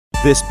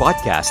This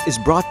podcast is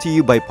brought to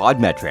you by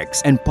Podmetrics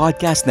and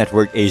Podcast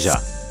Network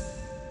Asia.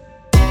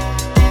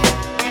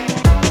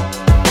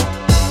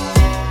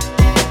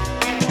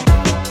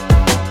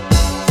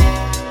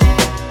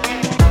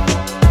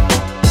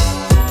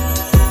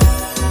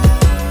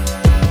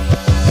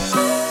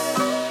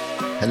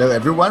 Hello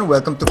everyone,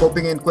 welcome to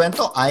Coping and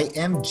Kwento. I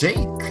am Jake.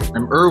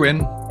 I'm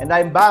Erwin. And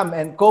I'm Bam.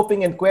 And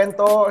Coping and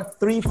Kwento,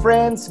 three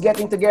friends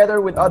getting together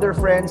with other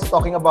friends,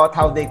 talking about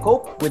how they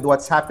cope with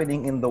what's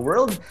happening in the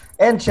world.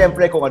 And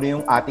syempre kung ano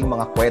yung ating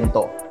mga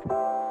kwento.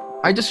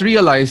 I just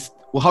realized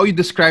how you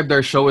described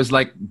our show is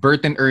like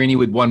Bert and Ernie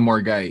with one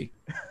more guy.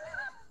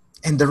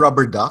 And the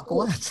rubber duck?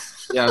 What?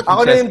 Yeah,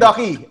 Ako na yung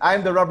ducky.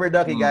 I'm the rubber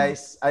ducky,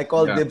 guys. I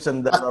call dibs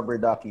on the rubber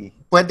ducky.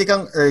 Pwede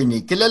kang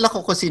Ernie. Kilala ko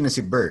kung sino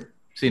si Bert.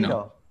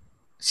 Sino?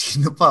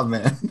 Sino pa,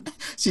 man?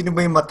 Sino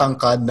ba yung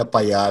matangkad na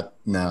payat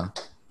na...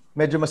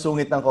 Medyo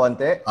masungit ng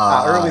konti.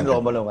 Erwin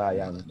Romulo nga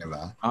yan.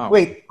 Diba? Oh.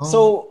 Wait,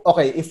 so,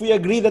 okay, if we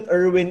agree that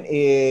Erwin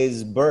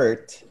is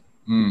Bert,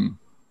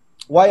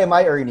 why am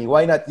I Ernie?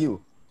 Why not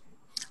you?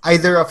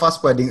 Either of us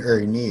pwedeng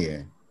Ernie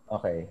eh.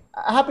 Okay.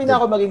 Happy na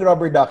ako maging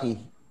rubber ducky.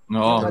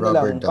 No. Ano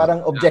lang,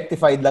 parang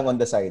objectified lang on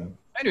the side.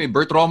 Anyway,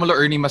 Bert Romulo,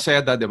 Ernie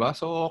Maceda, di ba?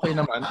 So, okay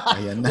naman.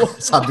 Ayan na.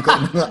 Sabi ko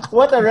na nga.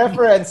 What a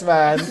reference,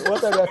 man.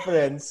 What a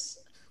reference.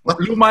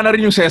 Luma na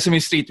rin yung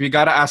Sesame Street. We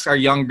gotta ask our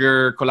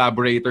younger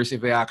collaborators if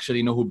they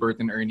actually know who Bert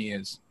and Ernie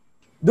is.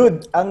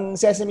 Dude, ang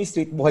Sesame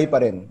Street buhay pa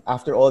rin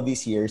after all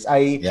these years.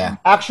 I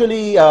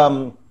actually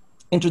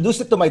introduced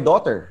it to my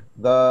daughter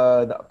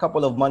a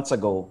couple of months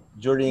ago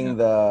during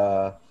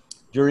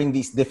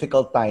these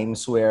difficult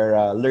times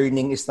where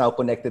learning is now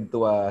connected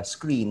to a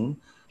screen.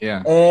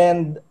 Yeah.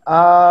 And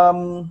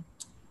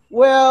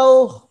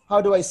well,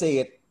 how do I say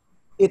it?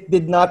 It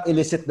did not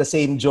elicit the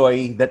same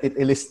joy that it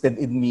elicited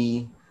in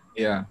me.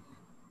 Yeah.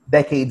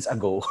 Decades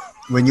ago.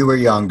 When you were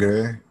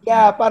younger.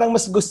 Yeah, parang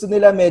mas gusto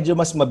nila medyo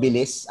mas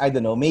mabilis. I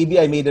don't know. Maybe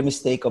I made a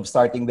mistake of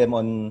starting them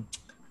on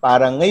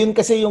parang ngayon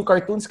kasi yung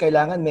cartoons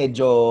kailangan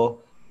medyo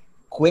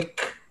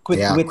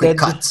quick-witted.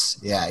 Quick cuts.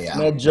 Yeah.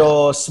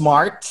 Medyo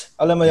smart.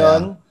 Alam mo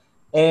yon?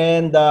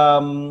 And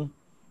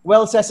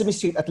well, Sesame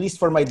Street, at least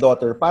for my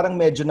daughter, parang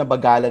medyo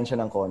nabagalan siya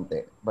ng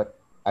konti. But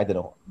I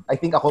don't know. I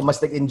think ako mas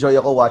nag-enjoy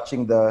ako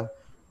watching the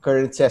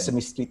current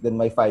Sesame Street than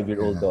my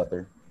 5-year-old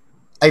daughter.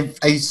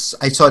 I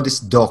saw this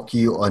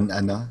docu on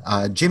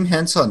Jim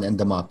Henson and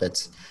the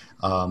Muppets.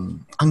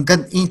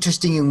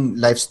 Interesting yung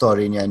life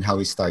story niya and how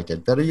he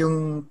started. Pero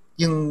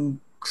yung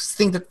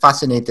thing that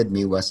fascinated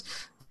me was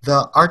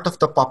the art of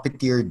the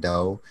puppeteer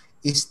daw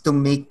is to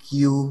make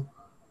you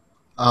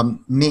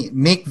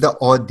make the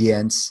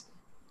audience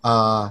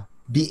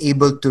be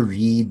able to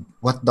read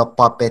what the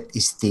puppet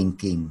is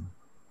thinking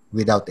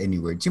without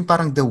any words. Yung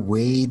parang the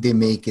way they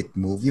make it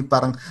move, yung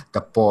parang the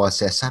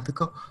poses. Sabi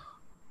ko,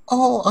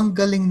 oh, ang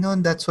galing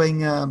nun. That's why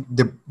nga,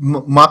 the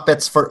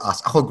Muppets for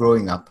us, ako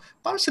growing up,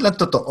 parang silang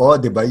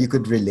totoo, di ba? You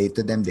could relate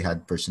to them. They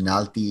had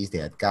personalities, they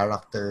had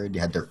character,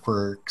 they had their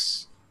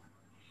quirks.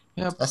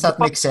 Yeah, Does that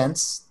make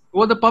sense?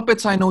 Well, the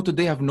puppets I know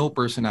today have no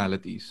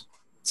personalities.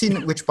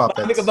 Which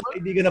puppets? Marami ka ba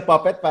kaibigan na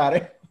puppet,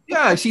 pare?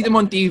 Yeah, I see them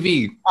on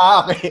TV.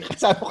 Okay.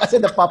 Sabi ko kasi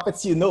the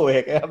puppets you know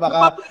eh. Kaya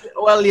baka,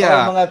 Well,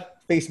 yeah. mga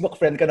Facebook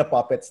friend ka na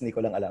puppets, hindi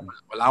ko lang alam.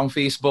 Wala akong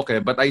Facebook eh,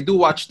 but I do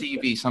watch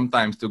TV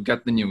sometimes to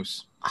get the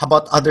news. How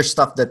about other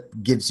stuff that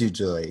gives you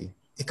joy?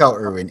 Ikaw,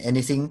 Erwin,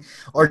 anything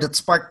or that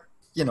sparked,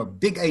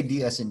 big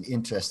ideas and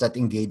interests that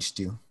engaged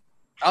you?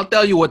 I'll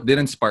tell you what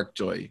didn't spark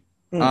joy.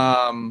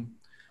 I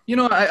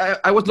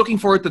was looking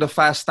forward to the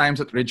Fast Times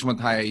at Ridgemont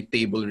High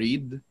table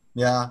read.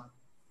 Yeah.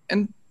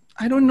 And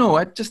I don't know,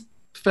 I just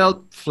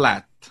felt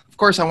flat. Of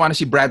course, I want to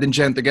see Brad and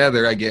Jen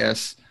together, I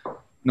guess.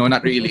 No,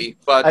 not really.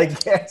 But I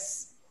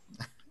guess.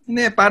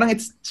 Hindi, parang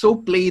it's so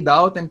played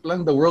out and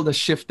parang the world has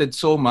shifted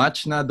so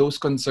much na those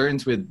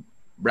concerns with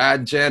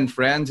Brad, Jen,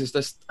 friends, is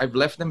just, I've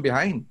left them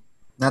behind.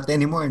 Not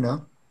anymore,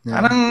 no?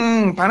 Yeah.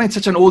 Parang it's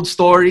such an old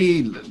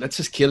story. Let's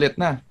just kill it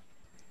na.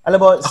 Alam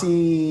mo,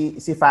 si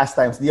Fast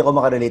Times, di ako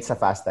makarelate sa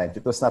Fast Times.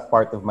 It was not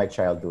part of my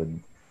childhood.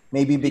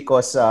 Maybe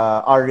because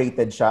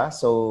R-rated siya.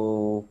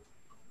 So,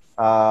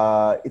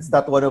 it's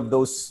not one of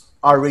those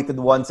R-rated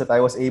ones that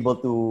I was able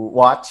to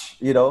watch,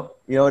 you know?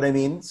 You know what I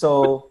mean?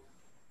 So,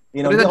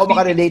 hindi ako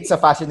makarelate sa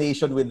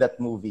fascination with that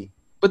movie.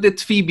 But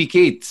it's Phoebe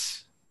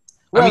Cates.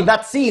 Well,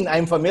 that scene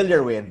I'm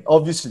familiar with.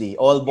 Obviously,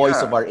 all boys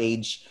of our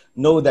age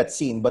know that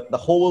scene. But the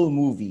whole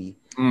movie,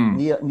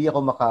 hindi ako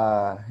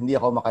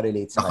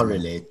makarelate sa kanya.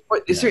 Relate.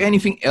 But is there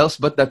anything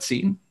else but that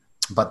scene?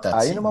 But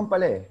that scene. Yun naman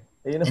pala eh.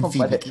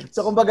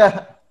 So,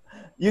 kumbaga,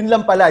 yun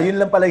lang pala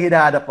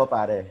hinahanap mo,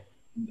 pare.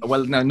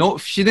 Well,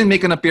 no, she didn't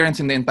make an appearance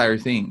in the entire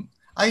thing.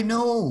 I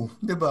know,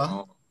 diba?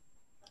 Oh.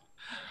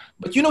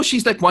 But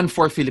she's like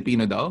 1/4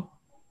 Filipino daw.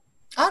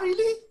 Ah,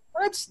 really?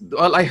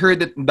 Well, I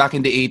heard it back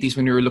in the 80s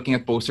when we were looking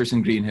at posters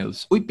in Green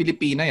Hills. Uy,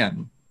 Pilipina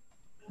yan.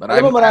 But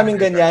alam mo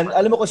maraming ganyan.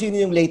 Alam mo kung sino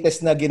yung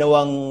latest na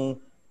ginawang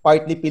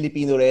partly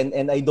Filipino rin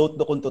and I don't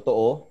know kung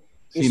totoo.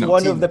 Is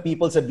one of the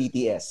people sa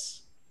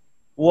BTS.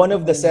 One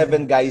of the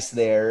 7 guys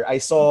there.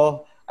 I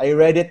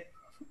read it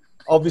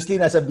Obviously,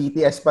 nasa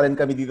BTS pa rin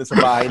kami dito sa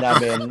bahay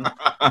namin.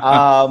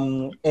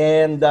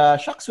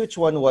 Shucks, which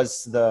one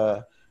was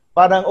the...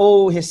 Parang,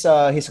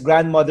 his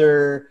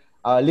grandmother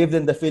lived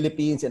in the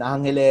Philippines, in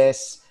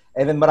Angeles.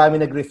 And then marami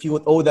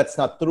nag-refute, that's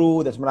not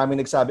true. That's marami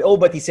nagsabi,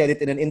 but he said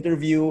it in an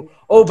interview.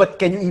 But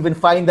can you even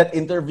find that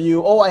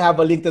interview? I have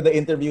a link to the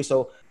interview.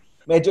 So,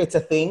 medyo it's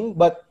a thing.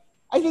 But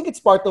I think it's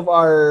part of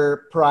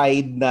our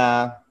pride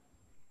na,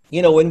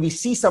 when we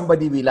see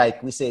somebody we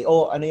like, we say,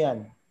 ano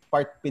yan?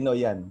 Part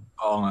Pinoy yan.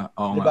 Oo nga.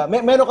 Diba?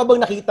 Meron ka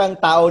bang nakitang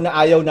tao na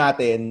ayaw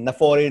natin, na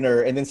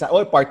foreigner, and then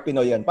part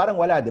Pinoy yan? Parang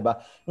wala, diba?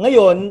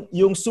 Ngayon,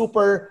 yung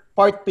super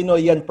part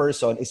Pinoy yan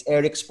person is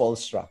Eric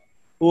Spoelstra,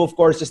 who of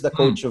course is the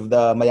coach of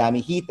the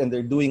Miami Heat, and they're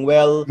doing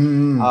well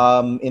in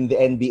the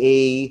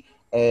NBA.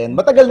 And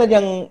matagal na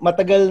niyang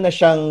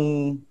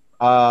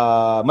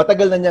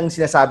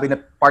sinasabi na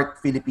part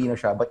Filipino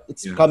siya, but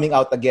it's coming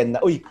out again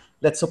na,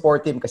 let's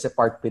support him kasi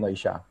part Pinoy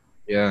siya.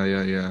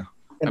 Yeah.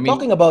 And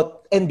talking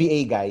about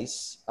NBA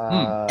guys,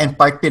 and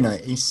part Pinoy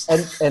is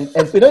and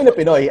Pinoy na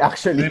Pinoy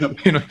actually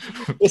Pinoy.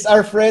 is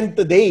our friend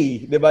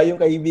today, 'di ba? Yung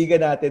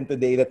kaibigan natin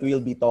today that we'll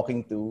be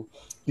talking to.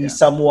 He's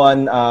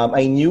someone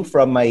I knew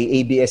from my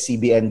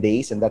ABS-CBN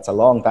days, and that's a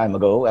long time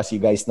ago, as you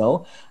guys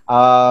know.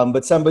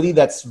 But somebody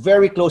that's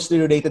very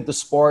closely related to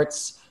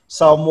sports.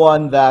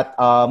 Someone that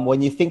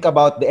when you think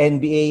about the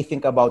NBA,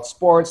 think about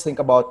sports, think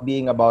about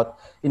being a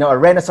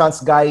Renaissance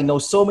guy,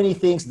 knows so many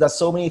things, does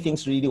so many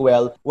things really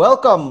well.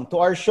 Welcome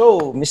to our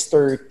show,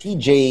 Mr.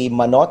 TJ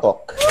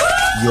Manotok.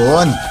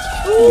 Yun.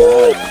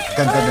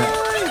 Ganda na.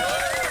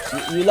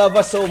 You love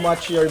us so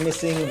much, you're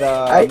missing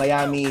the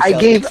Miami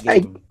Celtics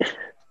game.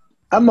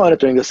 I'm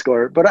monitoring the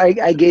score, but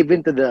I gave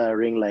in to the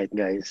ring light,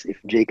 guys, if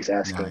Jake is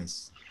asking.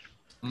 Nice.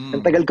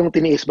 Ang tagal kong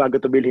tiniis bago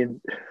to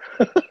bilhin.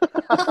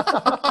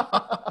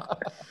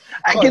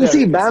 I can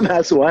see Bam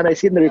has one. I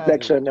see the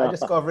reflection. I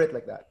just cover it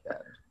like that.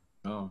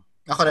 Yeah.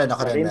 Ako rin.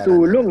 Rin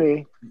tulong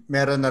eh.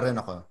 Meron na rin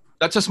ako.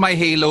 That's just my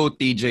halo,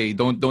 TJ.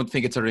 Don't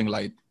think it's a ring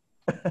light.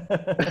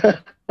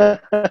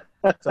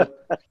 So,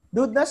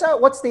 dude,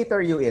 what state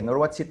are you in, or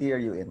what city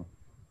are you in?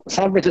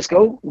 San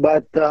Francisco,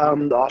 but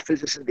the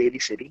office is in Daly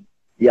City.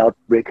 The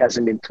outbreak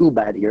hasn't been too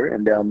bad here,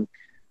 and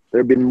there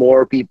have been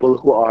more people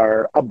who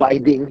are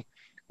abiding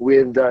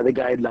with the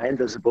guidelines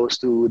as opposed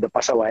to the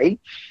pasaway.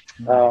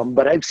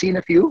 But I've seen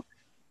a few.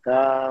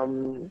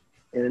 And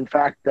in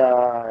fact,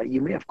 you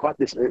may have caught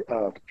this.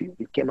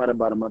 It came out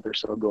about a month or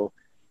so ago.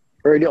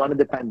 Early on in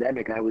the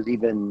pandemic, I was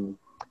even,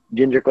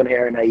 Ginger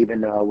Conhair and I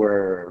even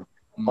were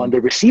on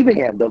the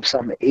receiving end of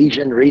some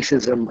Asian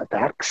racism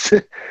attacks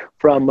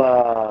from,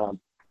 ano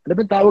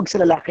ba tawag sa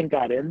lalaking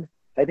Karen?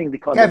 I think they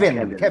call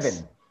him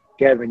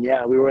Kevin,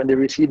 yeah. We were on the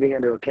receiving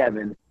end of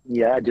Kevin.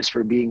 Yeah, just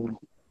for being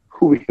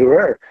who we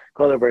were,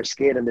 color of our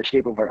skin and the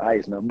shape of our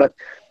eyes. No, but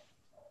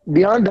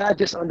beyond that,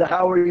 just on the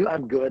how are you,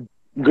 I'm good.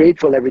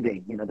 Grateful every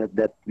day,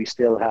 that we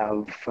still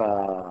have,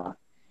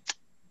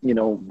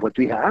 what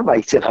we have.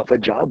 I still have a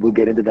job. We'll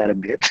get into that a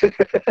bit.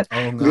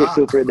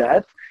 Grateful for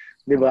that.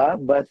 Diba?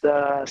 But,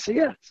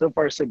 so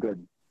far so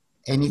good.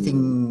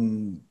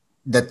 Anything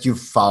that you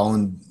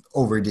found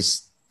over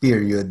this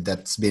period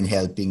that's been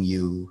helping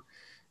you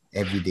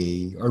every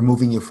day or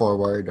moving you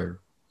forward or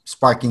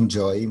sparking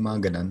joy,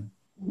 mga ganun?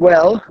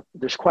 Well,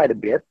 there's quite a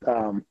bit,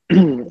 and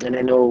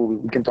I know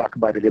we can talk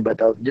about it, but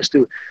just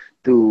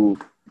to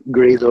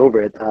graze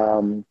over it.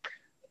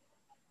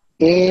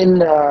 In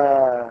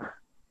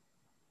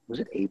was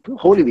it April?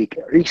 Holy Week,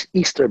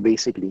 Easter,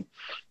 basically.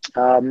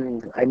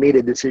 I made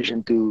a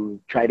decision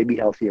to try to be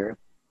healthier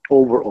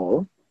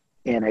overall,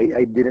 and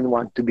I didn't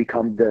want to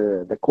become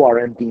the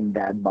quarantine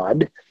dad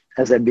bod.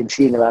 As I've been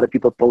seeing a lot of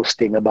people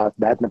posting about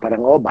that, na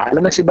parang,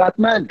 bahala na si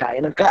Batman,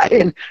 kain ng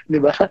kain, di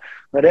ba?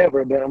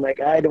 Whatever. But I'm like,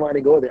 I don't want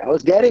to go there. I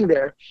was getting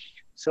there.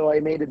 So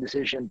I made a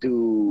decision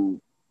to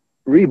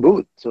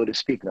reboot, so to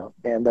speak, now.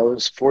 And I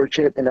was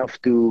fortunate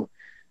enough to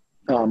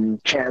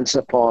chance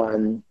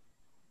upon,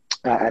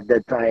 at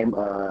that time,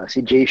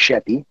 si Jay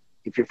Shetty.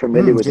 If you're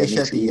familiar with him,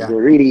 he's a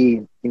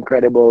really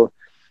incredible,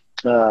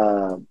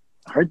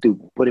 hard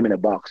to put him in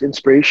a box,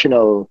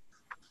 inspirational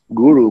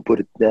guru, put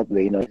it that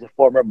way. He's a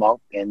former monk,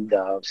 and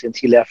since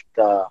he left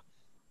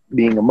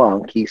being a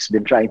monk, he's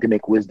been trying to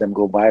make wisdom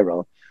go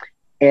viral.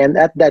 And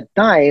at that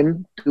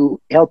time,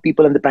 to help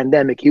people in the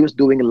pandemic, he was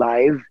doing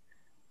live,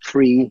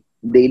 free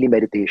daily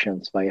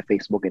meditations via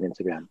Facebook and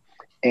Instagram.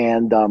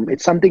 And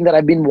it's something that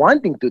I've been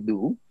wanting to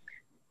do.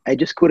 I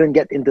just couldn't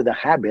get into the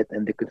habit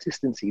and the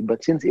consistency.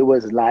 But since it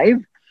was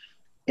live,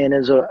 and it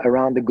was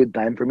around a good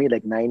time for me,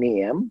 like 9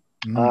 a.m.,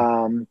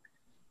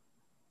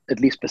 at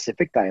least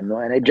Pacific time,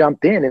 and I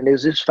jumped in, and it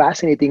was just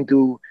fascinating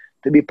to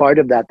be part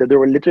of that. That there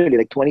were literally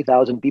like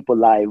 20,000 people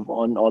live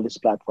on all these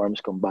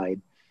platforms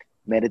combined,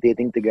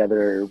 meditating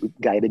together with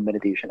guided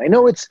meditation. I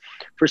know it's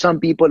for some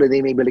people,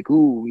 they may be like,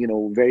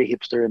 very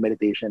hipster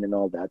meditation and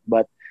all that,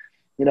 but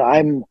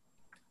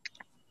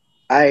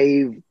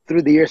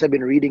through the years I've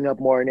been reading up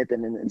more on it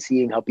and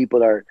seeing how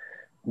people are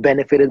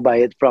benefited by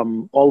it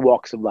from all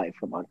walks of life,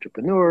 from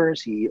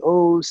entrepreneurs,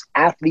 CEOs,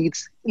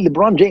 athletes.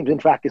 LeBron James, in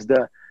fact, is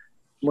the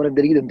one of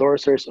the lead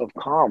endorsers of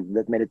Calm,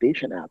 that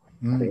meditation app.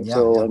 Okay, Yeah,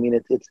 so yeah. I mean,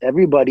 it's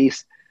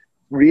everybody's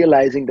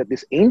realizing that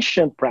this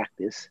ancient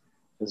practice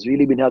has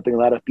really been helping a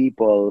lot of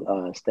people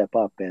step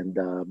up and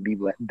be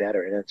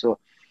better. And so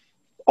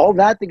all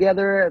that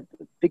together,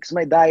 fix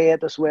my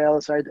diet as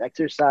well, started to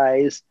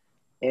exercise,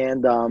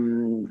 and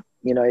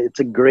it's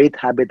a great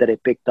habit that I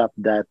picked up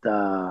that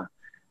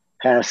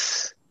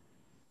has,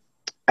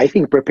 I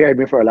think, prepared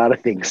me for a lot of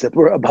things that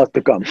were about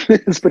to come.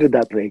 Let's put it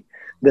that way,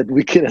 that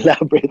we can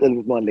elaborate a little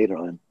bit more later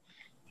on.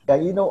 Yeah,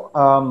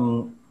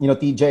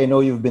 TJ, I know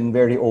you've been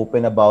very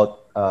open about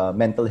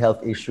mental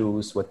health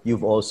issues, what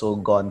you've also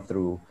gone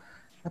through.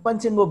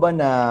 Napansin mo ba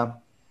na,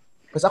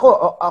 because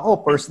ako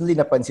personally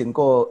napansin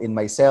ko in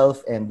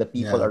myself and the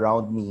people Yeah.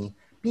 around me,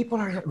 people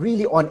are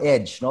really on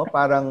edge, no?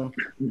 Parang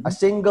a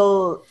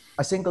Mhm.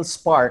 single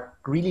spark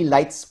really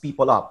lights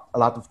people up. A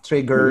lot of Mhm.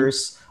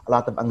 triggers, a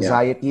lot of Yeah.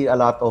 anxiety, a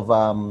lot of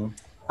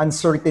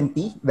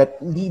uncertainty that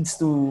leads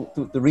to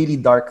really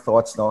dark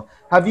thoughts, no?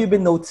 Have you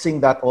been noticing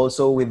that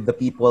also with the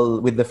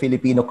people, with the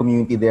Filipino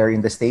community there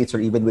in the States,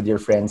 or even with your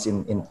friends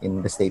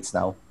in the States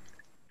now?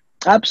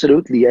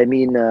 Absolutely. I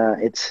mean,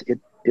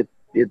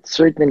 it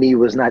certainly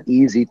was not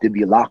easy to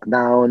be locked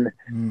down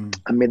Mm.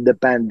 amid the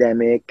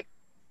pandemic,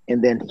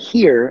 and then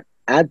here,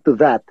 add to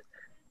that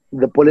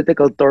the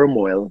political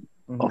turmoil,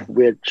 of Mhm.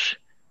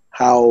 which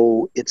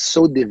how it's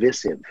so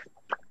divisive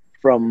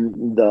from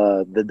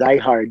the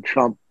diehard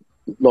Trump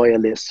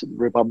loyalists,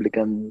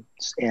 Republicans,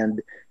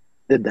 and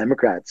the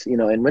Democrats.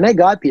 And when I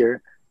got here,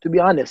 to be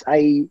honest,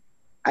 I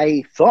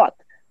thought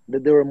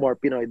that there were more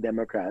Pinoy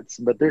Democrats,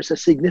 but there's a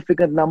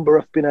significant number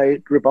of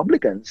Pinoy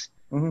Republicans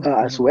Mhm.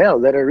 as Mhm. well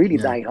that are really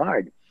Yeah.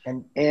 diehard,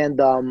 And and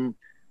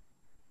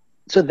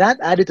so that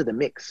added to the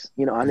mix.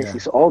 Yeah. Honestly,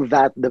 so all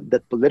that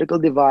the political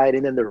divide,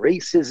 and then the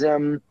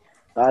racism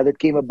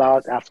that came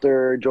about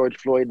after George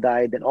Floyd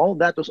died, and all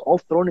that was all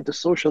thrown into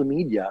social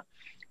media.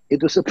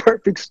 It was a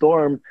perfect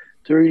storm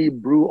to really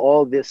brew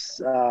all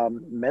this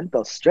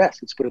mental stress.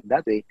 Let's put it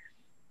that way,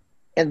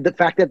 and the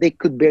fact that they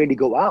could barely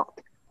go out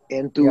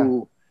and yeah.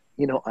 to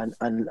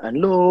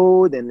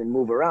unload and then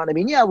move around. I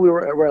mean, yeah,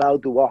 we're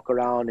allowed to walk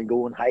around and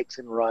go on hikes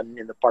and run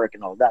in the park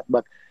and all that,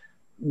 but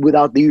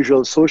without the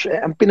usual social.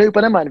 And Pinoy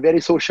pa naman,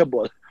 very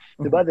sociable,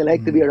 Mhm. diba? They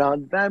like to be Mm.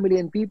 around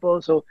family and people.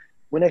 So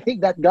when I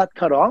think that got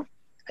cut off,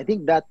 I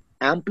think that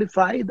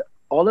amplified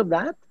all of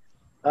that,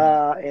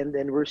 and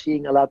then we're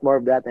seeing a lot more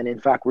of that. And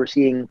in fact, we're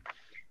seeing,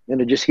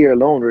 just here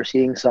alone, we're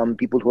seeing some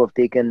people who have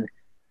taken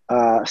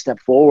a step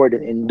forward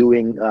in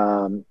doing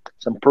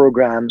some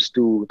programs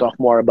to talk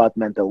more about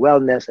mental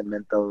wellness and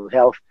mental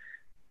health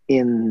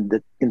in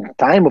the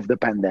time of the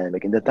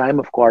pandemic, in the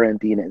time of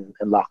quarantine and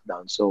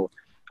lockdown. So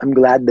I'm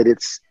glad that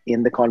it's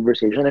in the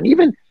conversation. And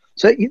even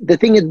so, the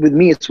thing is with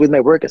me, it's with my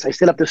work, is I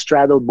still have to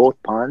straddle both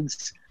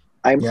ponds.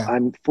 I'm Yeah.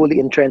 I'm fully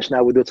entrenched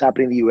now with what's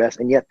happening in the U.S.,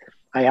 and yet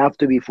I have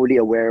to be fully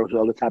aware of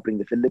what's happening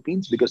in the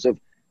Philippines because of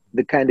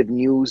the kind of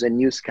news and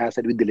newscast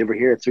that we deliver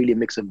here. It's really a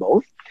mix of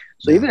both.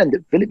 So Yeah. even in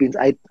the Philippines,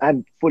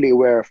 I'm fully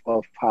aware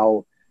of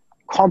how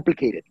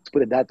complicated, let's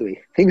put it that way,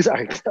 things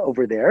are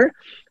over there,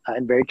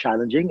 and very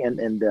challenging,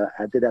 and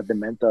add to that the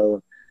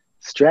mental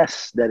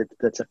stress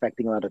that's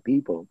affecting a lot of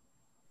people.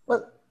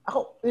 Well,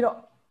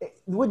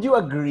 would you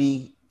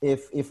agree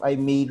if I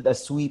made a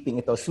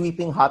sweeping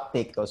hot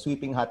take,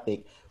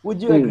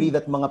 would you agree Mm.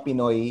 that mga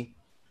Pinoy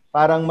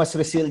parang mas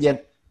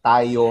resilient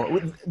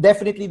tayo?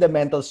 Definitely the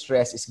mental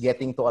stress is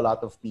getting to a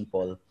lot of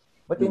people.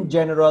 But in Mm.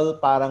 general,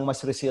 parang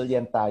mas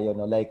resilient tayo,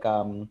 no? Like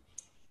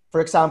for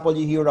example,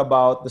 you hear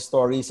about the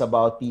stories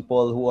about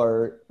people who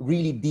are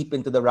really deep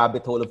into the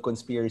rabbit hole of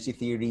conspiracy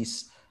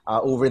theories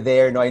over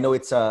there. No, I know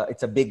it's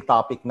a big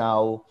topic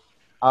now.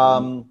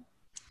 Mm.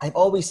 I've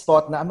always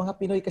thought na ang mga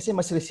Pinoy kasi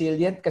mas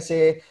resilient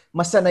kasi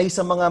mas sanay sa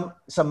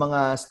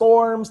mga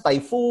storms,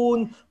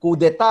 typhoon, coup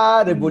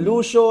d'etat, Mm.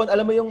 revolution.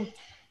 Alam mo yung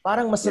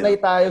parang mas Yeah. sanay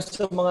tayo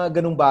sa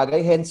mga ganung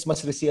bagay, hence mas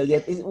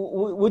resilient.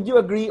 Would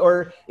you agree,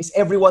 or is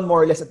everyone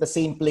more or less at the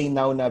same plane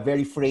now na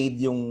very frayed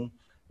yung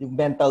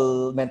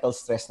mental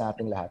stress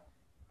nating lahat?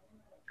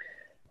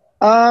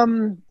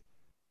 um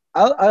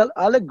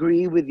I'll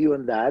agree with you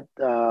on that,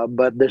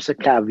 but there's a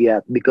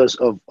caveat because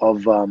of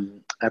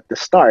at the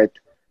start,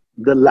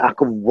 the lack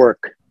of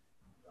work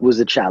was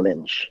a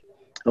challenge.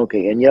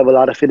 Okay, and you have a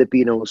lot of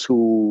Filipinos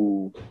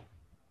who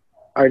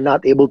are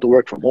not able to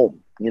work from home.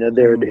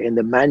 They're in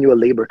the manual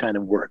labor kind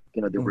of work.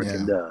 They work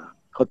in Yeah. the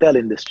hotel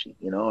industry,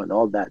 and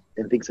all that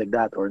and things like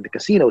that, or in the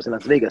casinos in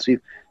Las Vegas.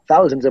 We've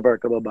thousands of our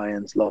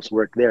kababayans lost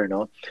work there.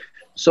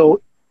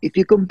 So if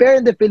you compare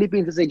in the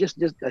Philippines, let's say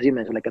just as you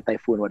mentioned, like a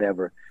typhoon,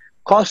 whatever,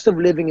 cost of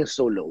living is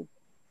so low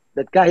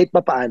that kahit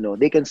papaano,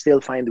 they can still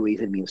find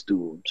ways and means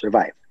to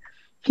survive.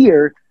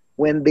 Here,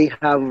 when they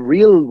have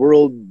real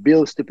world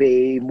bills to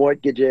pay,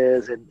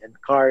 mortgages and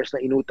cars na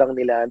inutang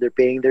nila, and they're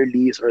paying their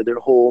lease or their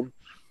home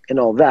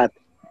and all that,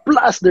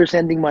 plus they're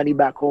sending money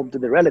back home to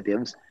the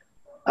relatives,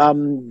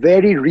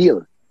 very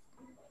real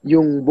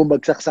yung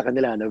bumagsak sa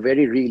kanila, no?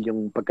 Very real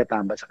yung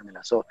pagkatamba sa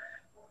kanila. So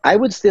I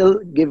would still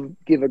give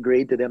a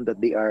grade to them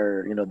that they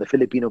are, the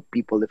Filipino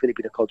people, the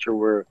Filipino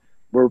culture,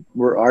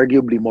 were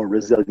arguably more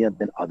resilient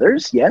than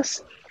others,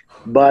 yes,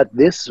 but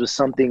this was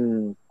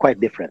something quite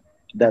different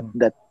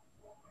that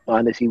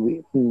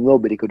honestly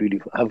nobody could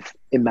really have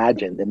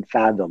imagined and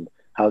fathomed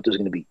how it was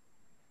going to be.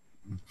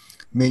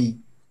 May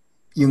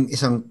yung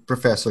isang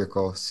professor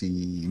ko,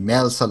 si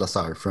Mel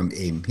Salazar from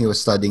AIM, he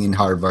was studying in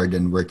Harvard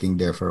and working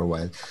there for a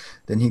while.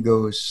 Then he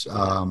goes,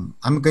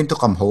 I'm going to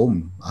come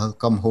home. I'll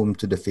come home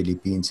to the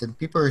Philippines. And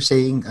people are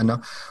saying,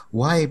 ano,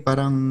 why?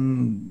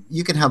 Parang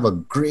you can have a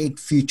great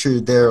future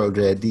there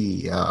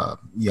already.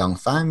 Young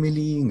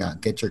family, nga,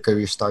 get your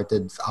career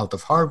started out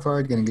of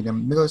Harvard. Ganyan,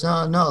 ganyan. He goes,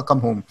 no, I'll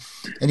come home.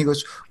 And he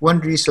goes, one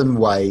reason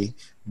why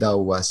that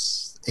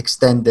was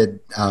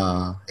extended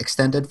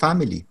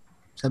family.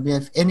 Sabi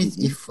niya,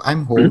 if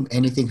I'm home,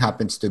 anything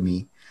happens to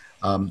me,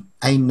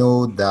 I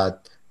know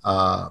that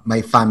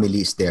my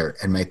family is there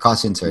and my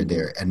cousins are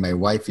there and my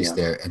wife is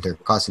there and their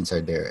cousins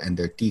are there and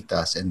their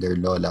titas and their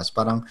lolas.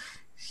 Parang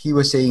he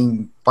was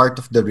saying part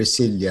of the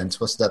resilience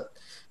was that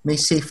may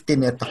safety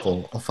net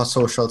ako of a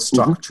social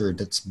structure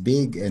that's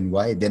big and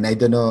wide. And I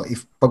don't know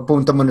if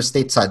pagpunta mo na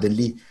state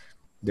suddenly,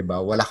 di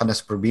ba, wala ka na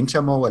sa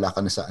probinsya mo, wala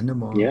ka na sa ano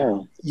mo. Yeah.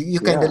 You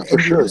kind of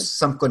lose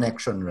some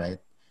connection, right?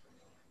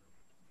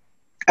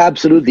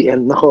 Absolutely.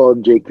 And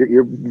nako, Jake,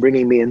 you're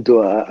bringing me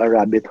into a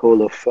rabbit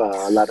hole of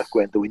a lot of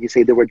kwento when you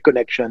say the word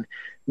connection,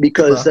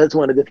 because that's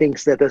one of the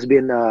things that has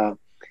been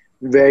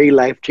very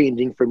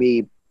life-changing for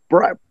me.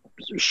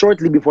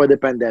 Shortly before the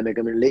pandemic,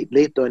 I mean, late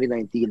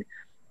 2019,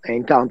 I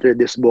encountered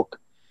this book,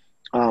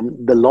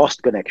 The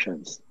Lost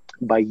Connections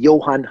by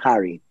Johan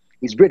Hari.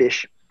 He's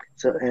British,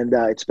 so and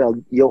it's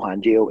spelled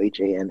Johan, Johan,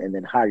 and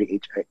then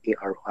Hari,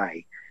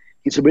 Hari.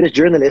 He's a British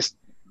journalist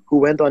who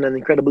went on an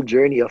incredible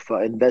journey of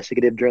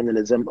investigative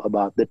journalism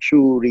about the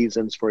true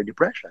reasons for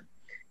depression.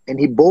 And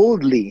he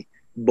boldly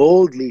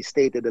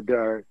stated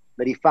that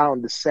he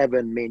found the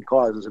 7 main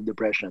causes of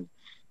depression.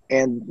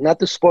 And not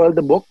to spoil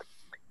the book,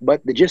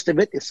 but the gist of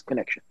it is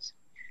connections.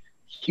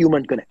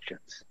 Human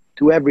connections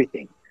to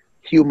everything.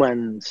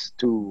 Humans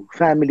to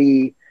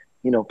family,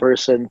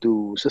 person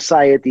to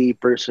society,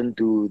 person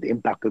to the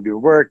impact of your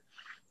work,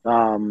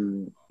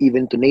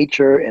 even to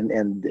nature and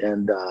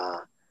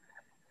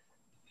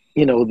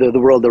the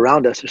world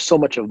around us. There's so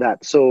much of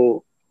that.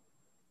 So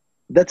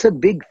that's a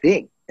big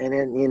thing. And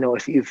then,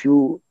 if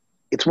you,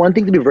 it's one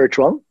thing to be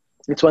virtual.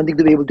 It's one thing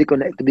to be able to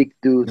connect,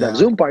 to the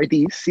Zoom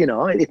parties,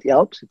 it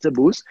helps. It's a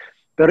boost.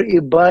 Pero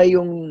iba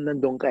yung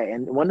nandun ka.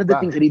 And one of the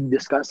things that he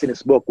discussed in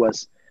his book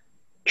was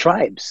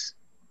tribes.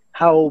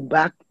 How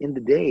back in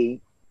the day,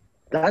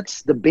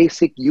 that's the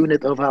basic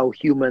unit of how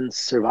humans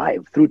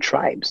survive, through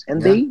tribes.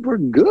 And they were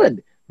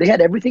good. They had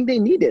everything they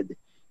needed.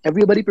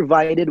 Everybody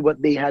provided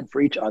what they had for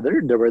each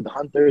other. There were the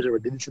hunters, there were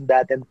this and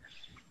that,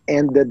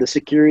 and the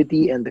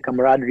security and the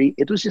camaraderie.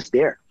 It was just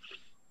there,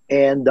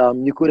 and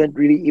you couldn't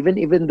really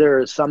even there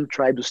are some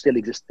tribes who still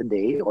exist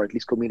today, or at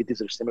least communities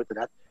that are similar to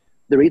that.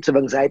 The rates of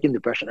anxiety and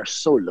depression are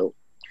so low.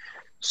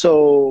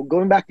 So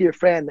going back to your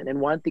friend and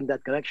wanting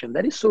that connection,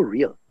 that is so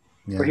real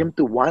for him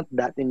to want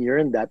that and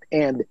yearn that,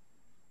 and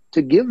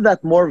to give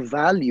that more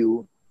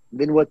value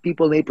than what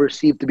people may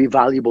perceive to be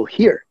valuable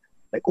here.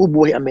 Like, oh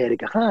boy,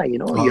 America, you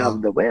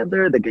have the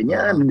weather, the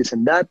ganyan, this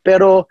and that.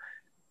 Pero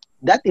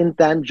that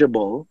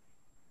intangible,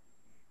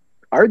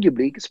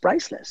 arguably, is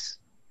priceless.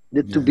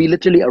 To be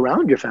literally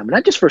around your family,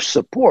 not just for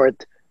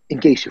support in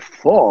case you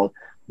fall,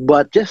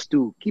 but just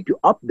to keep you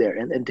up there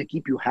and to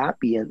keep you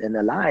happy and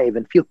alive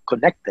and feel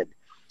connected.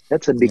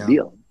 That's a big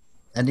deal.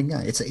 And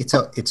yeah,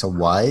 it's a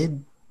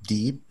wide,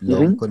 deep,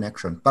 long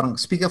connection. Parang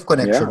speak of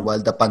connection, while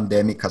the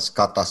pandemic has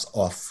cut us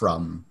off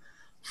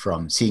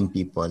from seeing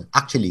people.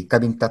 Actually,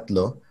 kaming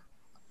tatlo,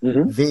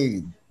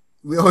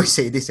 we always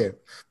say this,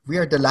 we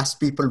are the last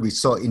people we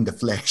saw in the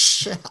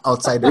flesh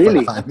outside of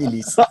our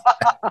families.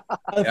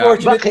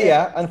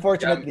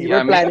 Unfortunately.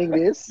 We're planning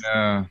this.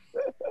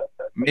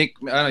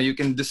 You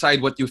can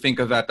decide what you think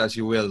of that as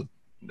you will.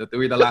 That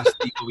we're the last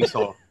people we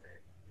saw.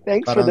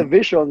 Thanks for the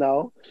visual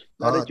now.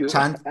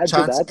 Chance,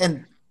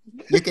 and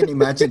you can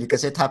imagine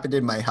because it happened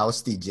in my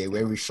house, TJ,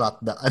 where we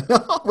shot the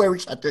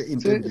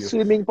interview.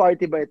 Swimming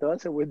party ba ito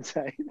sa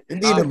Woodside?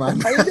 Hindi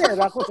naman.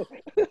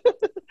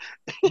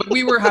 But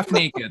we were half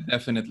naked,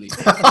 definitely.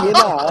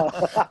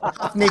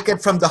 Half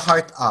naked from the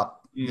heart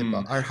up.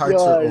 Our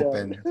hearts were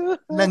open.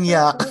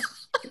 Nangyak.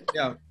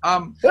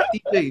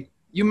 TJ,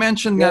 you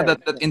mentioned that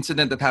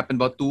incident that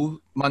happened about 2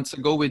 months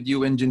ago with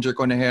you and Ginger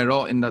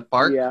Conejero in that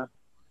park. Yeah.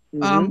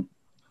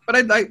 But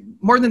I'd like,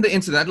 more than the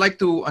incident, I'd like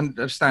to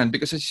understand,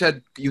 because you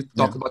said you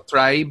talked about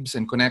tribes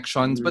and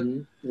connections, but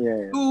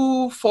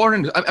do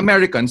foreign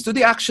Americans, do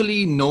they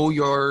actually know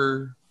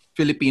you're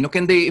Filipino?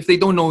 Can they, if they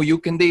don't know you,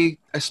 can they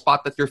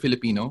spot that you're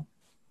Filipino?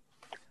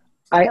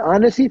 I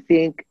honestly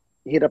think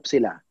hirap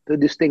sila to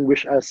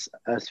distinguish us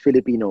as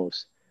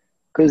Filipinos,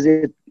 because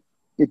it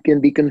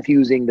can be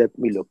confusing that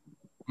we look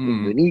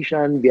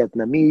Indonesian,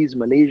 Vietnamese,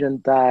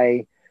 Malaysian,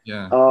 Thai,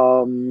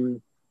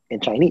 and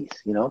Chinese,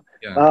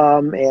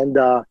 and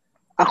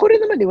ako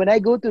rin naman, when I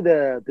go to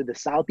the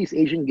Southeast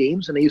Asian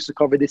Games, and I used to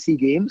cover the SEA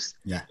Games,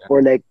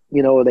 or like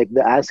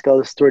the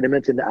ASCALs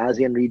tournaments in the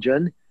ASEAN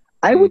region,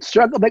 I would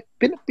struggle. Like,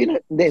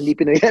 hindi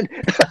Pinoy yan.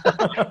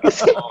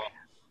 Kasi,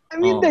 I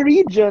mean, the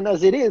region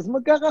as it is,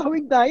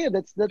 magkakahawig tayo.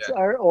 That's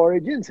our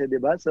origins, di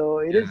ba? So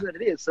it is what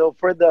it is. So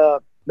for the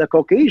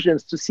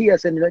Caucasians to see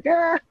us and be like,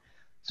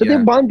 so they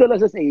bundle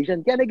us as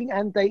Asian. Kaya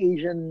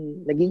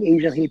naging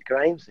Asian hate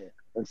crimes.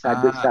 And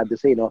sad to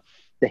say, the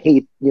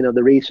hate,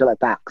 the racial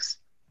attacks.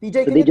 TJ,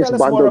 so can you tell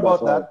us more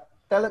about that?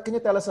 Can you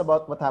tell us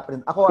about what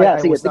happened?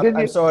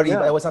 I'm sorry,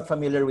 I was not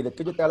familiar with it.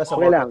 Could you tell us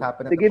about what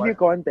happened? To give you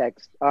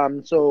context,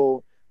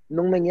 so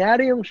nung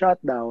nangyari yung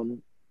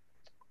shutdown,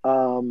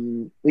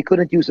 we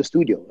couldn't use the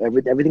studio.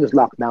 Everything was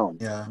locked down.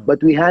 Yeah.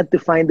 But we had to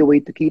find a way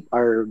to keep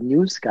our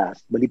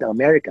newscast, Balita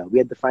America. We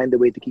had to find a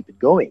way to keep it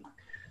going.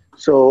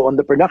 So on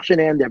the production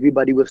end,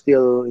 everybody was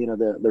still,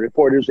 the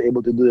reporters were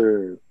able to do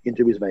their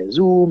interviews via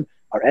Zoom.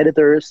 Our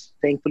editors,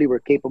 thankfully, were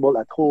capable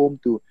at home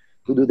to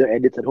do their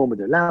edits at home with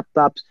their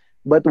laptops.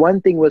 But one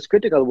thing was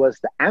critical was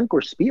the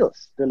anchor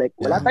spiels. They're like,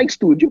 wala tayong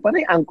studio, paano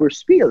yung anchor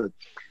spiel?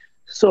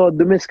 So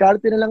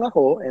dumiskarte na lang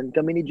ako and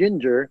kami ni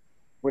Ginger,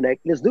 we're like,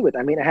 let's do it.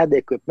 I mean, I had the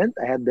equipment,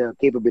 I had the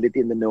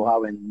capability and the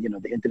know-how, and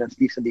the internet's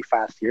decently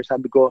fast here.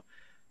 Sabi ko,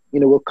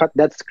 we'll cut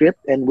that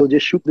script and we'll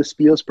just shoot the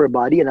spiels per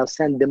body and I'll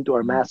send them to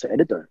our master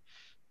editor.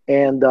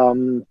 And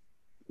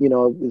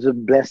it's a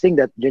blessing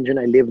that Ginger and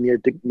I live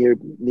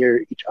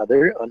near each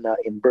other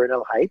in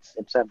Bernal Heights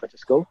in San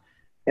Francisco.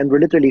 And we're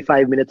literally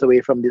 5 minutes away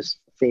from this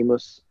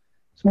famous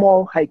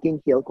small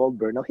hiking hill called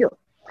Bernal Hill.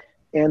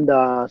 And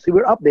so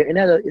we're up there, and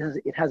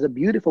it has a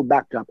beautiful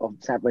backdrop of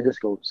San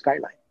Francisco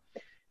skyline.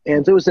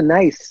 And so it was a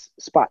nice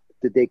spot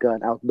to take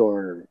an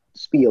outdoor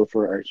spiel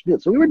for our spiel.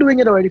 So we were doing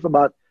it already for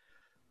about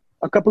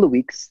a couple of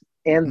weeks.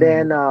 And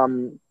then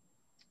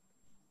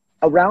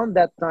around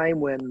that time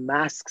when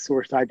masks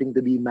were starting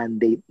to be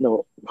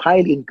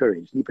highly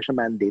encouraged, hindi pa siya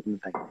mandate in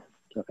time.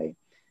 Okay.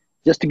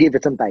 Just to give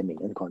it some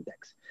timing and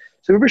context.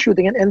 So we were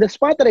shooting, and the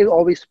spot that I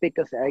always pick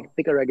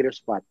a regular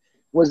spot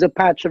was a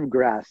patch of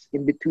grass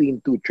in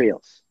between two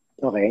trails.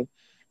 Okay.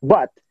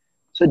 But,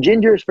 so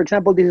Ginger's, for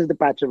example, this is the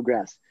patch of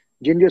grass.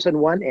 Ginger's on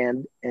one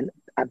end, and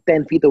I'm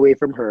 10 feet away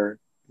from her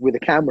with the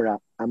camera.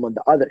 I'm on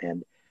the other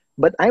end.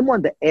 But I'm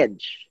on the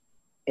edge,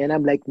 and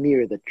I'm like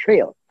near the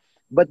trail.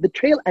 But the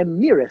trail I'm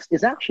nearest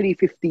is actually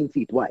 15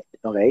 feet wide,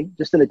 okay?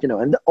 Just to let you know.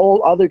 And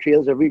all other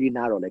trails are really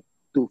narrow, like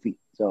 2 feet.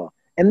 So,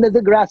 and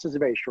the grass is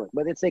very short,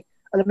 but it's like,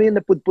 alam mo yun,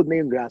 napudpud na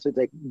yung grass, so it's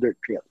like dirt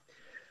trail.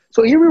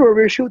 So here we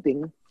were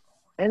shooting,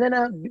 and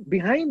then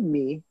behind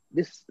me,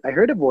 I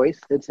heard a voice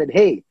that said,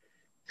 hey,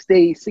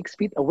 stay 6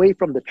 feet away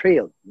from the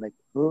trail. I'm like,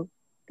 huh?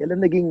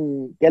 Kailan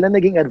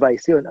naging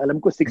advice yun?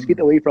 Alam ko 6 feet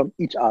away from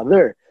each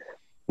other.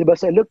 Diba?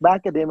 So I look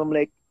back at him, I'm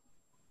like,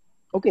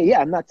 okay, yeah,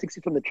 I'm not 6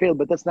 feet from the trail,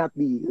 but that's not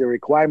the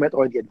requirement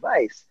or the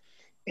advice.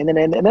 And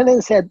then I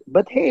said,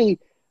 but hey,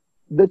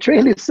 the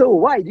trail is so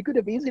wide. You could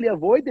have easily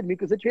avoided me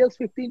because the trail's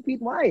 15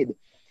 feet wide.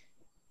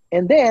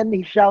 And then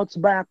he shouts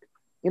back,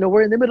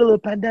 we're in the middle of a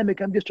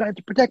pandemic. I'm just trying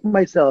to protect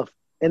myself.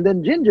 And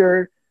then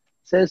Ginger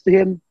says to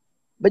him,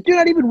 but you're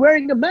not even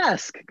wearing a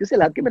mask. Kasi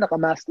lahat kami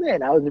naka-mask na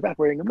and I was in fact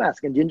wearing a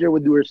mask. And Ginger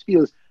would do her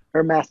spiels.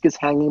 Her mask is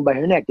hanging by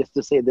her neck just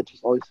to say that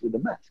she's always with a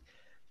mask.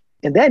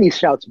 And then he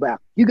shouts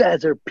back, you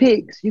guys are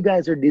pigs. You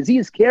guys are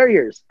disease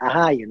carriers.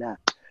 Aha, yun na.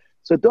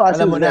 So to us,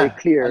 it was very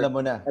clear. Alam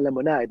mo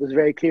na. It was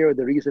very clear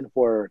the reason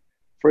for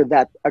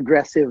that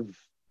aggressive,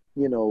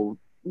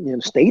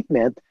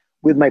 statement.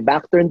 With my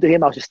back turned to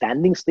him, I was just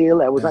standing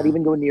still. I was not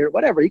even going near.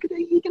 Whatever, he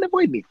can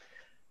avoid me.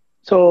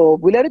 So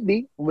we let it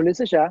be. Umulis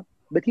na siya.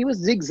 But he was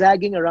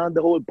zigzagging around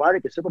the whole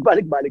park. So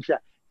pabalik-balik siya.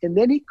 And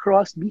then he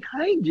crossed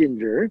behind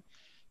Ginger.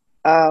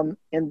 And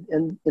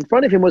in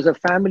front of him was a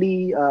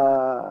family,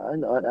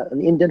 an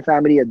Indian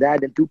family, a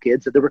dad and two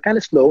kids. So they were kind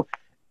of slow.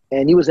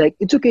 And he was like,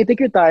 it's okay, take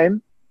your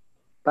time.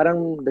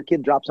 Parang the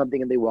kid dropped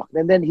something and they walked.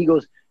 And then he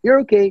goes, you're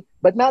okay,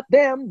 but not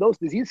them, those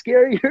disease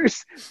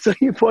carriers. So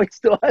he points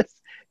to us.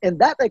 And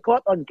that I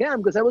caught on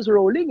cam because I was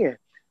rolling eh.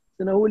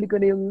 So nahuli ko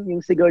na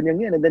yung sigaw niya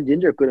yan. And then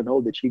Ginger couldn't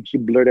hold it. She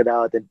blurted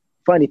out. And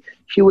funny,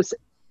 she was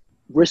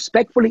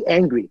respectfully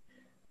angry.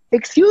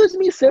 Excuse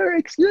me, sir.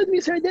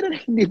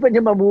 Hindi pa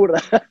niya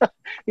mamura.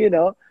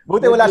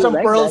 Buti wala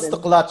siyang pearls to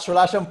clutch.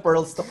 Wala siyang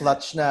pearls to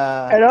clutch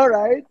na... I know,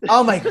 right?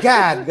 Oh my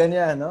God!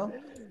 Ganyan, no?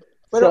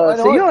 Pero,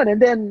 so yun.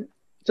 And then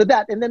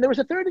there was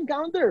a third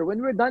encounter. When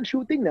we were done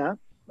shooting na,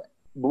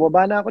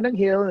 bumaba na ako ng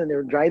hill and they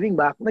were driving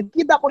back.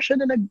 Nagkita ko siya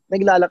na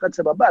naglalakad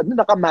sa baba.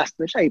 Naka-mask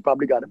na siya. He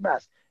probably got a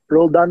mask.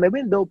 Rolled down my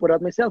window, put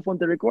out my cell phone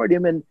to record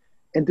him and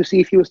to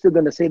see if he was still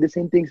going to say the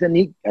same things. And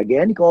he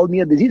called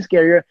me a disease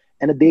carrier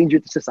and a danger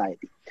to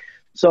society.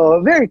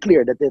 So very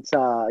clear that it's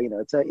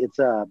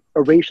a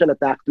racial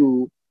attack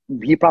to,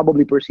 he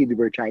probably perceived we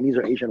were Chinese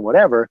or Asian,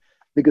 whatever,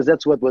 because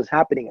that's what was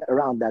happening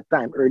around that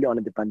time, early on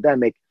in the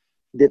pandemic.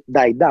 That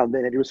died down.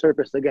 Then it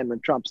resurfaced again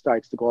when Trump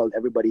starts to call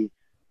everybody,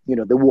 the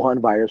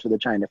Wuhan virus or the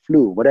China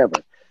flu, whatever.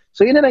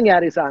 So yun na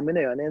nangyari sa amin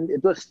na yun. And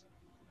it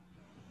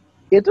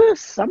was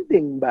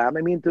something, Bam.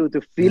 I mean, to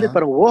feel it,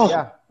 parang,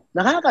 whoa,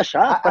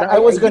 nakakashock. I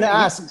was going to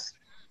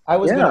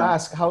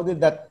ask, how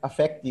did that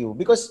affect you?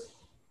 Because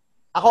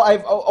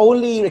I've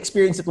only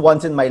experienced it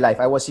once in my life.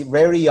 I was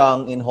very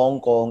young in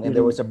Hong Kong, and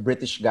there was a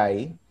British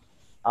guy.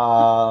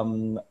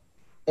 And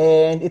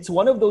it's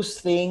one of those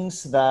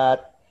things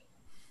that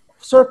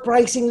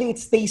surprisingly it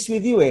stays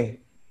with you, eh.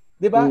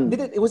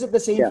 Diba? Was it the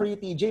same for you,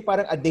 TJ?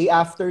 Parang a day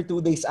after,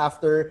 2 days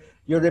after,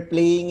 you're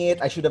replaying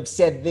it. I should have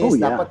said this.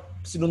 Dapat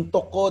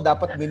sinuntok ko,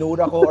 dapat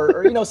minura ko,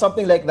 or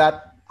something like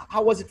that.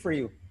 How was it for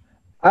you?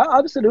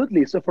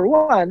 Absolutely. So for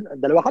one,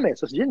 dalawa kami.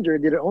 So Ginger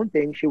did her own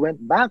thing. She went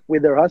back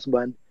with her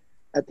husband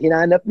at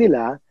hinanap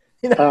nila.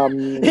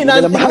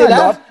 Hinanting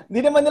nila?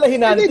 Hindi naman nila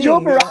hinanting. They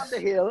drove around the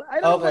hill.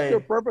 I don't know what their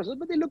purpose was,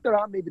 but they looked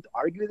around maybe to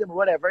argue with him or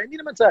whatever. Hindi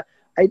naman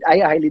I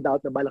highly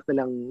doubt na balak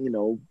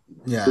nilang,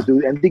 to do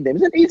anything.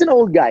 He's an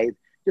old guy.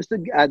 Just to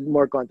add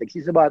more context,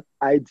 he's about,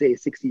 I'd say,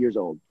 60 years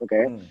old.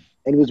 Okay?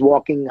 And he was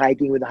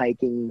hiking with a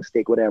hiking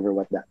stick, whatever,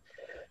 what that.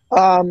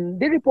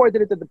 They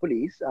reported it to the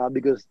police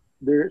because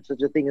there's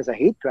such a thing as a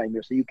hate crime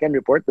here, so you can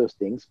report those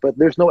things, but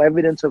there's no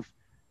evidence of.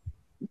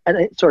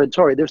 And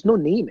sorry, there's no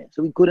name,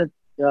 so we couldn't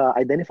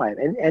identify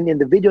him. And in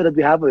the video that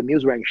we have of him, he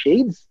was wearing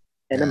shades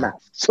and a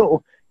mask,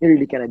 so you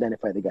really can't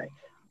identify the guy.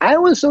 I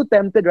was so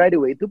tempted right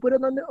away to put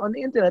it on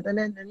the internet and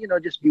then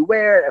just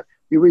beware.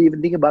 We were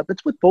even thinking about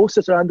let's put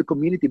posters around the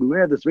community,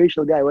 beware of this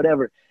racial guy,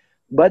 whatever.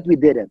 But we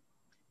didn't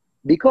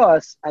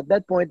because at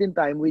that point in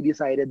time we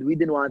decided we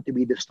didn't want to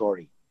be the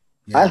story.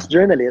 Yeah. As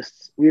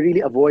journalists, we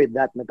really avoid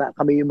that.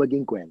 Kami yung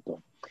maging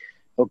kwento.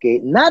 Okay,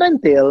 not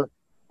until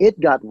it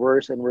got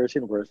worse and worse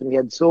and worse, and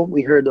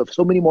we heard of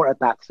so many more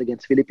attacks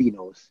against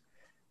Filipinos.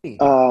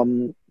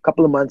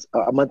 Couple of months,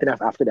 a month and a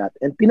half after that,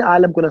 and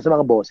pinaalam ko na sa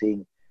mga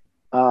bossing,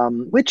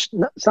 which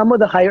some of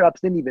the higher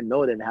ups didn't even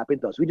know that it happened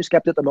to us. We just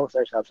kept it amongst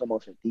ourselves,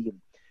 amongst our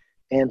team.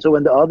 And so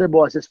when the other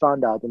bosses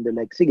found out, and they're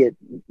like, "Sige,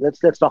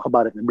 let's talk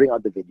about it and bring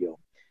out the video,"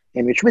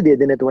 and which we did,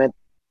 and it went.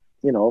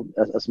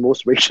 As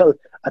most racial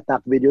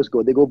attack videos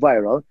go, they go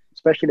viral,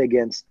 especially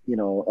against,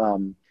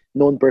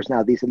 known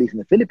personalities, at least in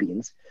the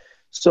Philippines.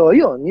 So,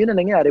 yun ang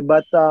nangyari.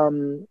 But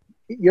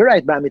you're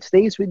right, Bam. It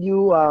stays with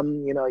you.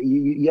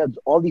 You have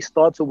all these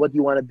thoughts of what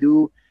you want to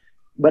do.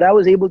 But I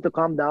was able to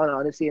calm down,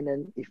 honestly. And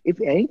then,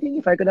 if anything,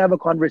 if I could have a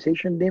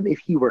conversation with him, if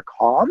he were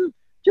calm,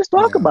 just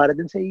talk about it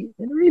and say,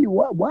 really,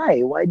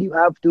 why? Why do you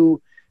have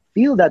to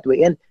feel that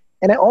way?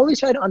 And I always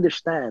try to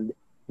understand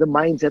the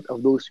mindset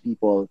of those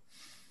people.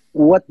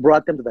 What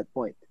brought them to that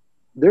point?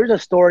 There's a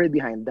story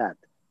behind that.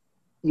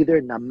 Either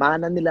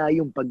namana nila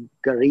yung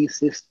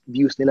pagka-racist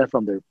views nila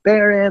from their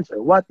parents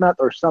or whatnot,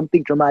 or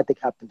something traumatic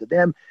happened to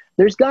them.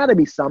 There's got to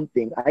be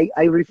something.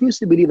 I refuse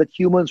to believe that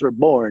humans were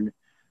born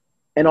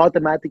and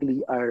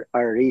automatically are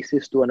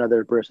racist to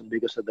another person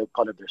because of the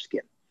color of their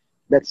skin.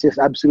 That's just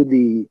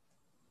absolutely,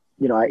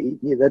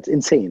 that's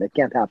insane. That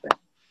can't happen.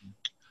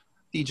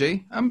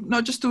 TJ,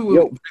 now just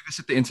to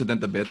revisit the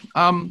incident a bit,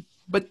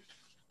 but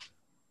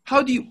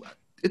how do you...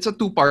 It's a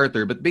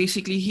two-parter, but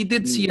basically he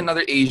did see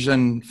another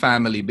Asian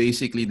family,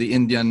 basically the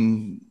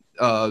Indian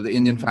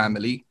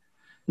family.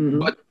 Mm-hmm.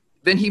 But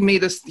then he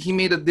made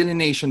a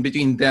delineation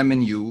between them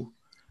and you.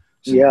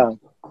 So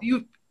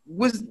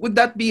would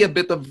that be a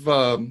bit of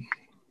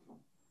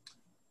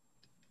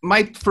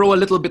might throw a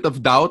little bit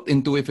of doubt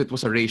into if it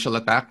was a racial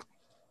attack?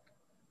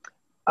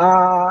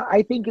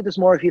 I think it was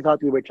more if he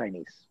thought we were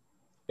Chinese.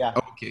 Yeah.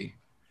 Okay.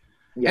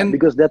 Yeah, and